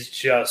 he is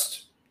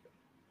just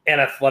an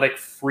athletic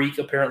freak.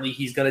 Apparently,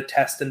 he's going to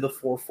test in the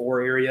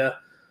 4.4 area,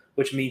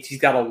 which means he's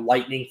got a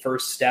lightning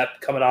first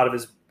step coming out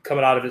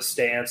of his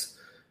stance.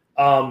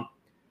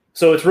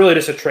 So it's really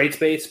just a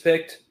traits-based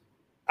pick.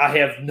 I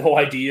have no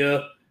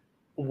idea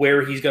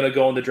where he's going to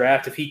go in the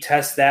draft. If he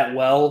tests that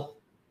well,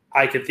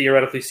 I could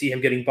theoretically see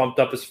him getting bumped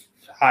up as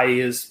high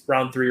as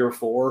round 3 or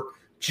 4,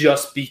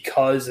 just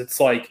because it's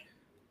like,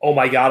 oh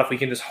my God, if we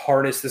can just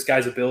harness this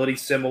guy's ability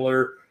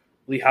similarly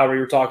how we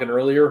were talking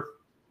earlier.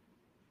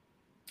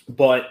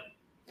 But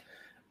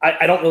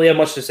I don't really have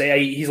much to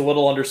say. He's a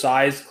little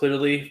undersized,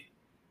 clearly,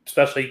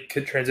 especially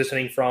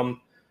transitioning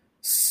from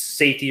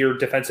safety or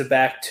defensive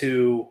back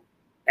to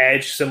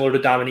edge, similar to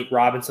Dominique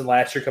Robinson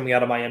last year coming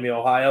out of Miami,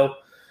 Ohio.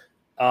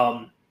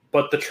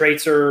 But the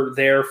traits are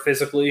there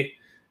physically.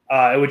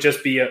 It would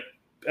just be a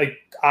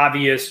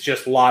obvious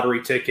just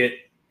lottery ticket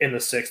in the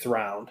 6th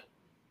round.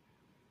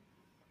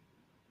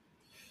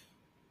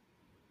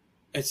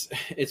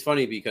 It's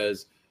funny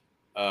because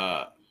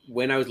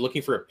when I was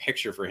looking for a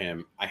picture for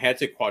him, I had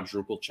to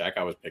quadruple check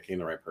I was picking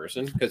the right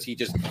person because he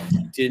just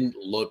didn't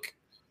look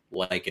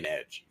like an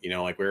edge.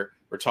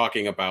 We're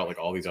talking about like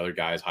all these other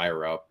guys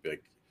higher up,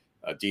 like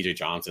DJ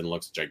Johnson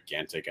looks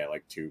gigantic at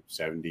like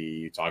 270.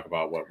 You talk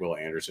about what Will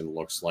Anderson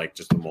looks like,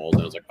 just the mold,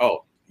 and I was like,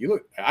 oh, you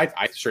look.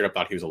 I straight up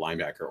thought he was a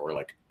linebacker or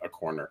like a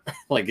corner,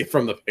 like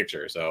from the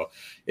picture. So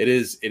it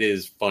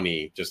is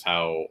funny just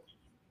how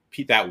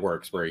that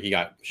works where he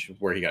got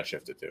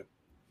shifted to.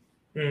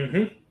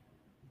 Mm-hmm.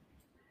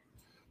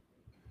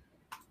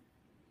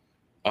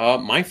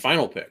 My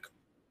final pick,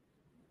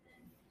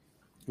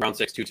 round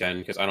 6, 210,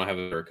 because I don't have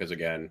a because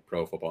again,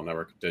 Pro Football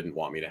Network didn't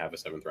want me to have a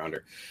 7th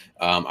rounder.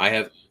 I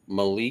have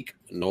Malik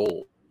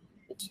Knowles.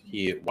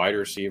 He wide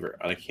receiver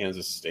out of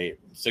Kansas State,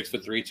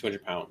 6'3",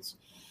 200 pounds.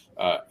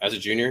 As a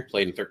junior,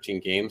 played in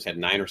 13 games, had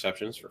 9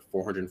 receptions for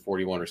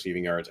 441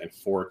 receiving yards and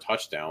 4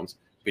 touchdowns.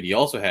 But he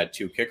also had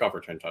 2 kickoff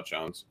return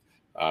touchdowns,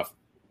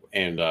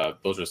 and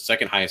those are the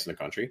second highest in the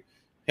country.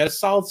 He had a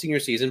solid senior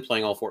season,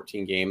 playing all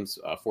 14 games,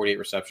 48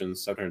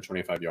 receptions,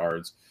 725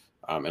 yards,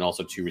 and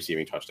also 2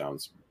 receiving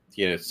touchdowns.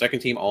 He had a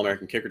second-team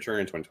All-American kick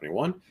return in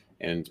 2021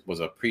 and was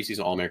a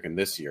preseason All-American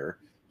this year.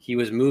 He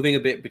was moving a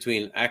bit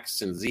between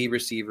X and Z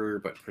receiver,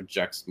 but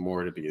projects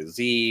more to be a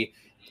Z.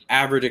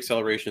 Average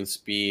acceleration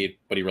speed,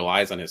 but he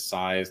relies on his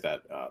size,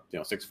 that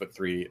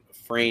 6'3"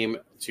 frame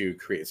to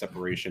create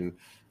separation.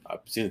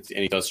 And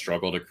he does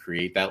struggle to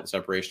create that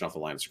separation off the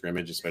line of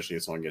scrimmage, especially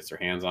if someone gets their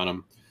hands on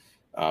him.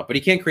 But he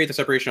can create the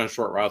separation on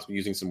short routes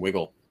using some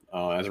wiggle.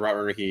 As a route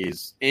runner,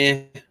 he's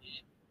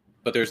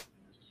but there's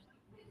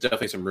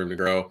definitely some room to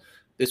grow.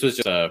 This was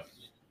just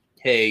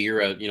hey,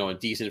 you're a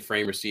decent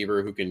frame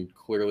receiver who can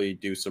clearly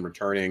do some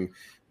returning.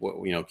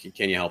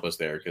 Can you help us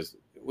there? Because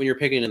when you're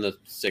picking in the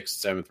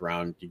 6th, 7th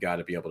round, you got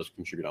to be able to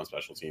contribute on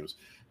special teams.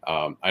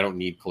 I don't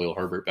need Khalil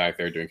Herbert back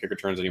there doing kick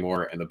returns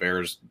anymore, and the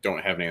Bears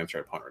don't have an answer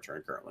at punt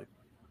return currently.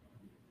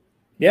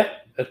 Yeah,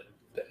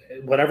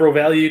 whatever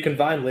value you can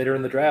find later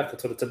in the draft,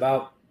 that's what it's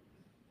about.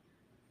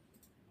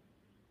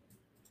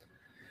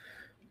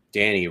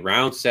 Danny,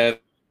 round 7,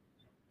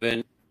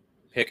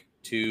 pick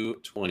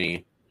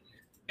 220,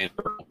 and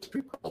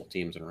 3 purple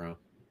teams in a row.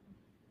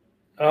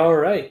 All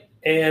right.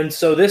 And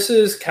so this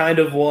is kind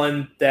of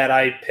one that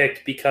I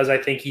picked because I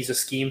think he's a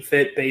scheme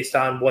fit based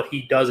on what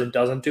he does and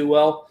doesn't do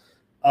well.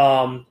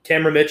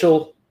 Cameron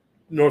Mitchell,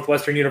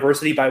 Northwestern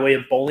University by way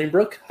of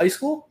Bolingbrook High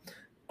School.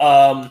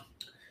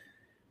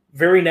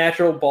 Very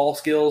natural ball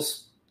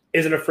skills,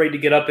 isn't afraid to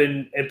get up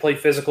and play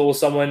physical with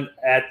someone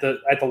at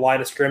the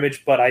line of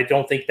scrimmage, but I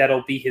don't think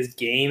that'll be his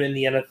game in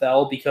the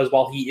NFL because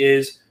while he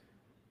is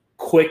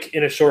quick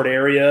in a short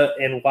area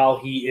and while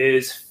he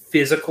is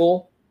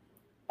physical,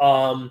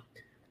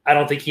 I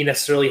don't think he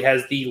necessarily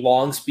has the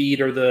long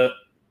speed or the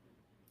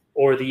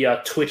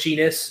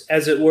twitchiness,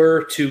 as it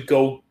were, to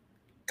go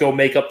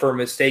make up for a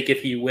mistake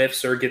if he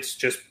whiffs or gets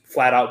just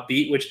flat out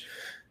beat, which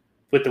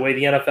with the way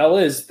the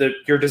NFL is, that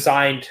you're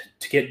designed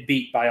to get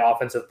beat by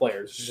offensive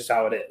players. It's just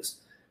how it is.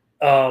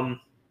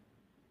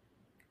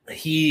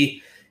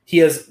 He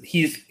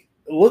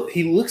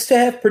looks to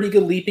have pretty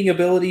good leaping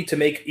ability to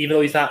make, even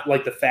though he's not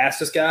like the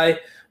fastest guy,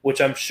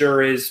 which I'm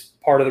sure is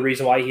part of the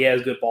reason why he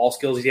has good ball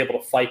skills. He's able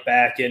to fight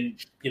back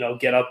and,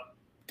 get up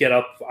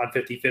on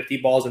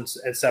 50-50 balls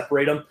and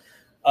separate them.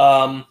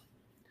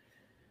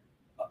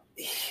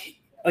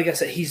 Like I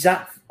said, he's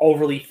not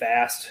overly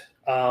fast.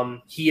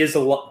 He is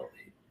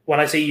when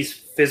I say he's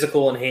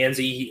physical and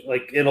handsy,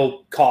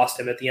 it'll cost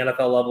him at the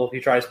NFL level if he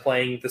tries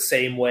playing the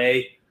same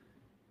way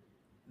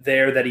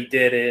there that he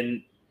did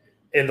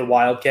in the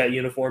Wildcat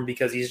uniform,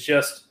 because it's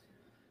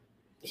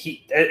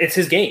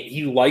his game.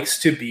 He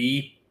likes to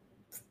be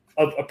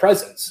a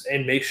presence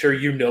and make sure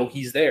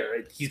he's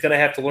there. He's going to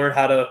have to learn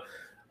how to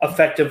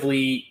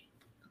effectively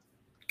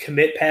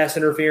commit pass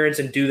interference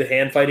and do the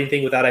hand fighting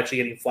thing without actually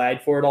getting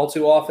flagged for it all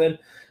too often.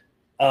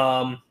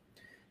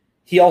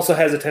 He also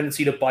has a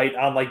tendency to bite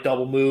on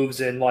double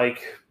moves and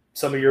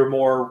some of your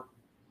more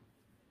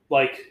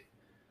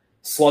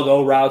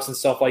slug-o routes and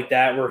stuff like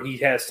that, where he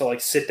has to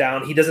sit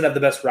down. He doesn't have the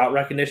best route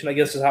recognition, I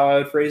guess is how I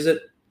would phrase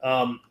it.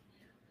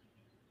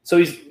 So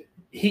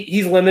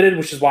he's limited,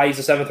 which is why he's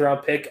a 7th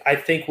round pick. I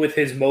think with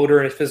his motor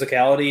and his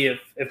physicality,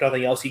 if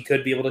nothing else, he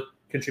could be able to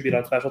contribute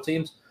on special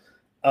teams.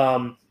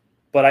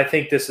 But I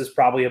think this is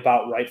probably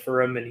about right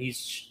for him, and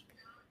he's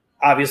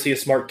obviously a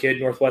smart kid.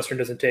 Northwestern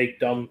doesn't take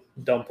dumb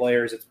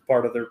players. It's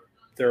part of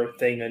their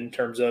thing in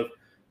terms of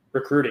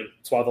recruiting.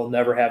 That's why they'll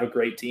never have a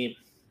great team,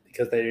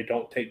 because they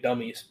don't take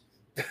dummies.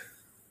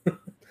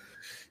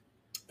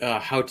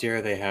 How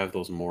dare they have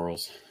those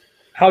morals?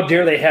 How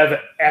dare they have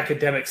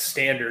academic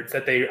standards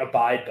that they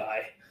abide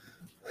by?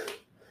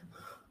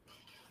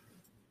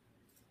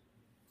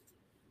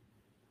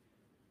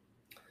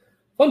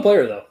 Fun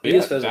player, though. He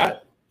is physical.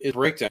 That is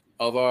breakdown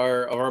of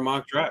our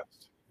mock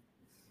draft.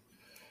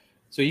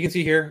 So you can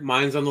see here,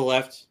 mine's on the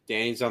left,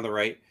 Danny's on the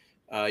right.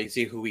 You can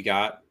see who we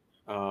got.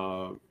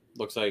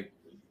 Looks like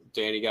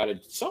Danny got a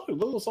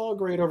solid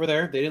grade over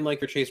there. They didn't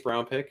like your Chase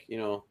Brown pick.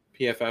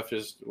 PFF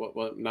just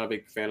not a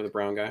big fan of the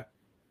Brown guy.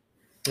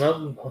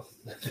 Well,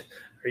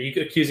 are you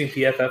accusing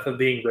PFF of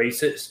being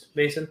racist,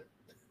 Mason?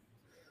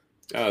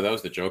 Oh, that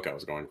was the joke I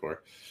was going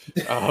for.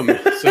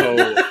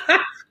 So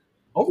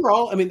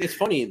overall, I mean, it's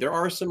funny.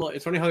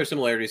 It's funny how there's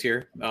similarities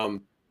here.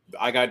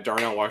 I got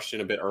Darnell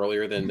Washington a bit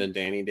earlier than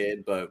Danny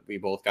did, but we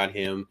both got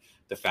him.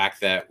 The fact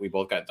that we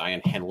both got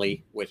Diane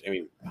Henley, which, I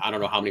mean, I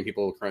don't know how many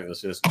people currently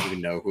listening to this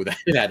even know who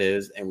that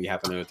is, and we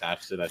happen to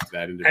attach to that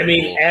individual. I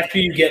mean, after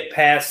you get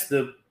past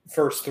the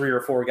first 3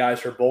 or 4 guys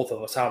for both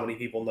of us, how many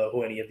people know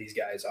who any of these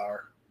guys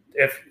are?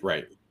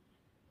 Right.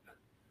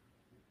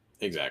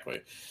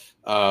 Exactly.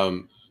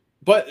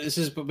 But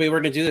we're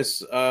going to do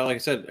this, like I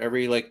said,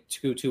 every like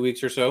two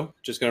weeks or so.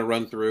 Just going to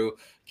run through,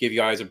 give you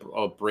guys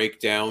a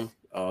breakdown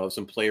of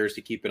some players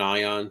to keep an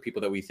eye on,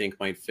 people that we think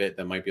might fit,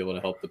 that might be able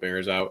to help the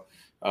Bears out.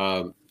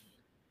 And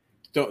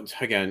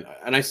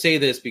I say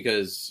this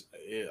because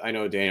I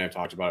know Danny and I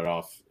talked about it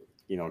off,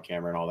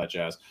 camera and all that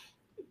jazz.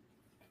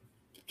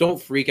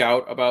 Don't freak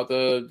out about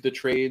the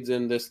trades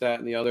and this, that,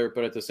 and the other,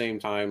 but at the same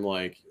time,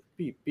 like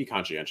be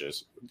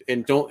conscientious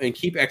and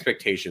keep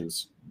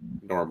expectations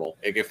normal.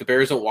 If the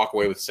Bears don't walk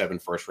away with 7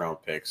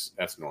 first-round picks,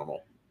 that's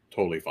normal.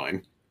 Totally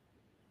fine.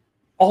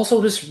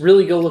 Also, just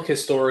really go look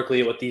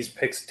historically at what these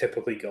picks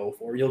typically go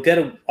for. You'll get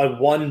a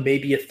 1,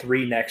 maybe a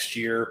 3 next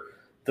year.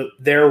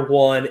 Their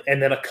 1,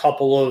 and then a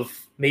couple of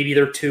maybe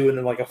their 2, and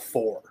then like a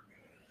 4.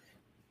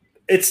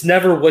 It's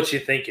never what you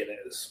think it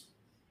is.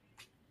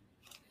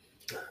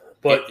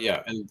 But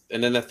yeah,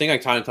 and then the thing I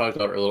kind of talked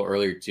about a little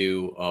earlier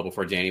too,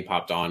 before Danny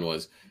popped on,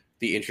 was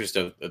the interest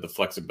of the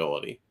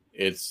flexibility.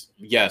 It's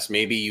yes,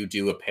 maybe you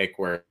do a pick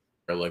where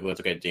like let's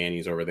look at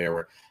Danny's over there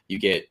where you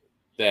get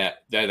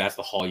that's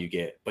the haul you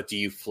get, but do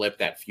you flip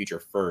that future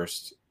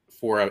first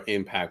for an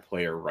impact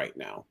player right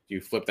now? Do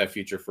you flip that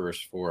future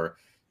first for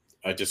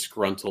a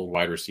disgruntled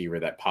wide receiver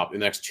that in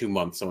the next 2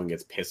 months someone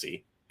gets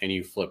pissy and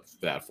you flip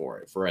that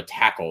for a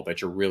tackle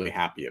that you're really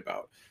happy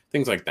about,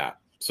 things like that.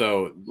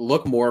 So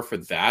look more for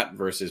that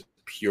versus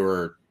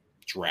pure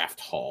draft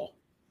haul.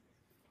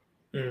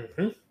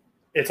 Mm-hmm.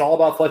 It's all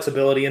about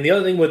flexibility. And the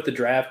other thing with the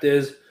draft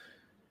is,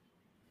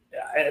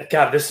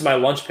 God, this is my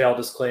lunch pail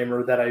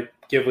disclaimer that I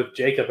give with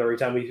Jacob every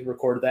time we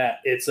record that.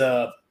 It's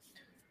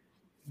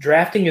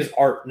drafting is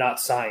art, not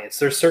science.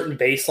 There's certain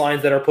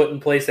baselines that are put in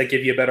place that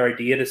give you a better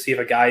idea to see if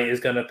a guy is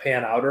going to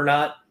pan out or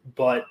not.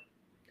 But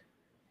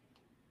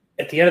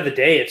at the end of the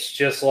day, it's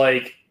just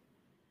like,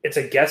 it's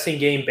a guessing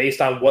game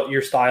based on what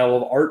your style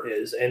of art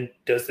is. And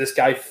does this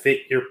guy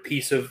fit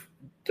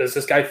does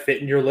this guy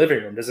fit in your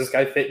living room? Does this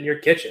guy fit in your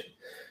kitchen?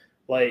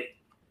 Like,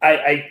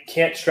 I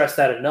can't stress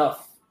that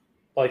enough.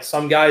 Like,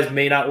 some guys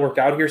may not work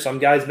out here. Some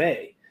guys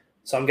may.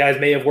 Some guys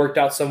may have worked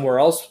out somewhere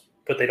else,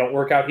 but they don't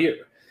work out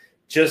here.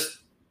 Just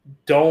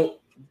don't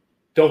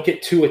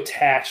get too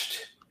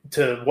attached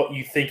to what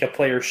you think a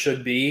player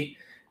should be,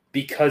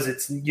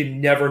 because you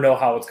never know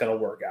how it's going to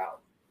work out.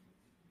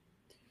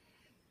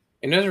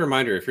 And as a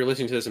reminder, if you're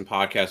listening to this in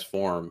podcast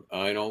form,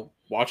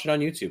 watch it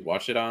on YouTube,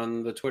 watch it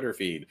on the Twitter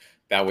feed.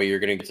 That way you're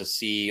going to get to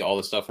see all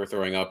the stuff we're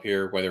throwing up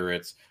here, whether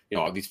it's,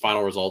 these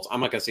final results.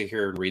 I'm not going to sit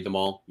here and read them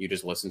all. You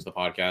just listen to the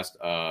podcast.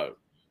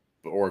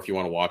 Or if you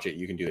want to watch it,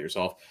 you can do it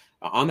yourself.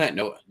 On that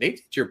note, they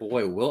did your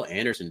boy Will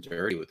Anderson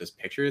dirty with this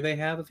picture they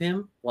have of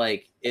him.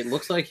 Like, it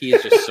looks like he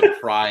is just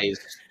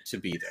surprised to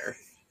be there.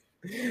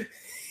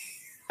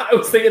 I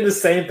was thinking the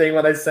same thing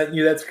when I sent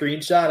you that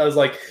screenshot. I was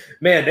like,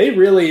 man, they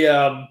really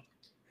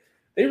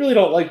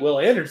don't like Will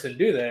Anderson,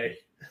 do they?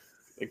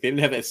 Like, they didn't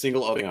have a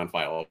single other thing on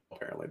file,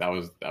 apparently. That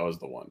was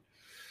the one.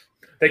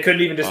 They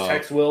couldn't even just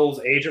text Will's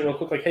agent real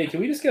quick, like, hey,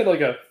 can we just get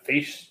like a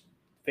face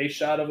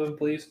shot of him,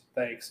 please?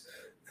 Thanks.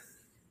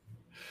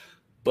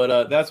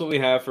 But that's what we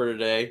have for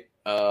today.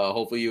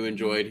 Hopefully you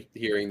enjoyed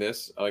hearing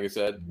this. Like I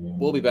said,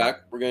 we'll be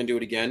back. We're going to do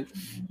it again.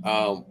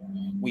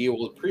 We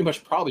will pretty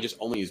much probably just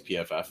only use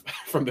PFF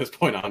from this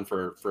point on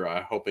for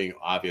hoping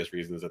obvious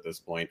reasons at this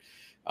point.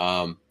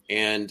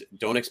 And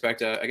don't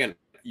expect, again,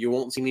 you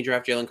won't see me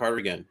draft Jalen Carter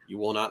again. You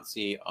will not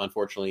see,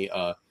 unfortunately,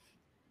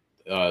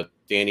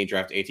 Danny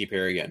draft A.T.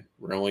 Perry again.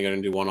 We're only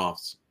going to do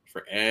one-offs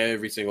for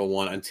every single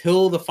one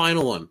until the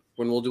final one,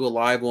 when we'll do a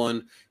live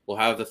one. We'll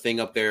have the thing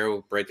up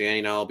there. Brett, Danny,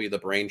 and I will be the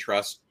brain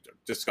trust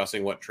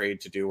discussing what trade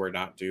to do or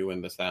not do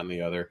and this, that, and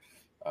the other.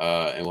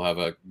 And we'll have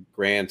a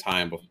grand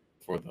time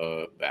before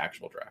the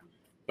actual draft.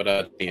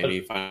 But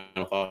any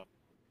final thought?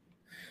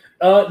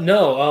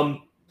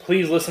 No.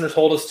 Please, listeners,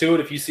 hold us to it.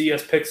 If you see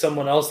us pick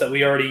someone else that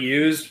we already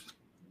used,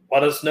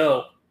 let us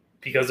know,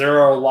 because there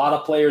are a lot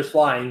of players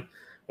flying.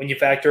 When you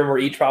factor in we're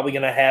each probably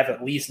going to have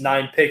at least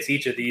 9 picks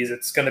each of these,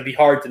 it's going to be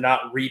hard to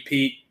not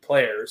repeat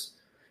players.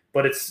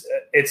 But it's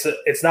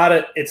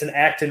an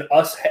act in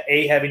us,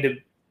 A, having to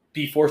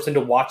be forced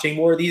into watching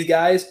more of these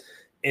guys,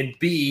 and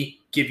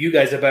B, give you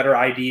guys a better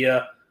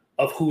idea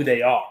of who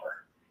they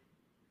are.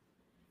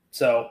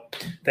 So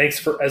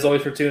thanks as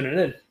always for tuning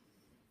in.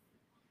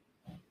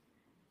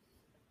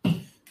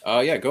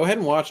 Go ahead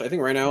and watch. I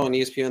think right now on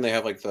ESPN they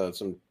have like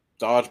some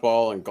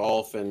dodgeball and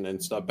golf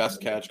and stuff. Best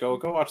catch. Go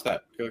watch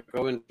that.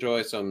 Go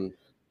enjoy some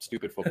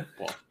stupid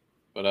football.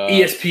 But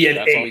ESPN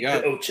that's 8, all we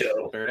got.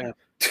 Ocho. Bear down.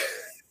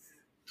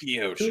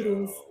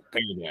 Ocho.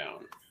 Bear down.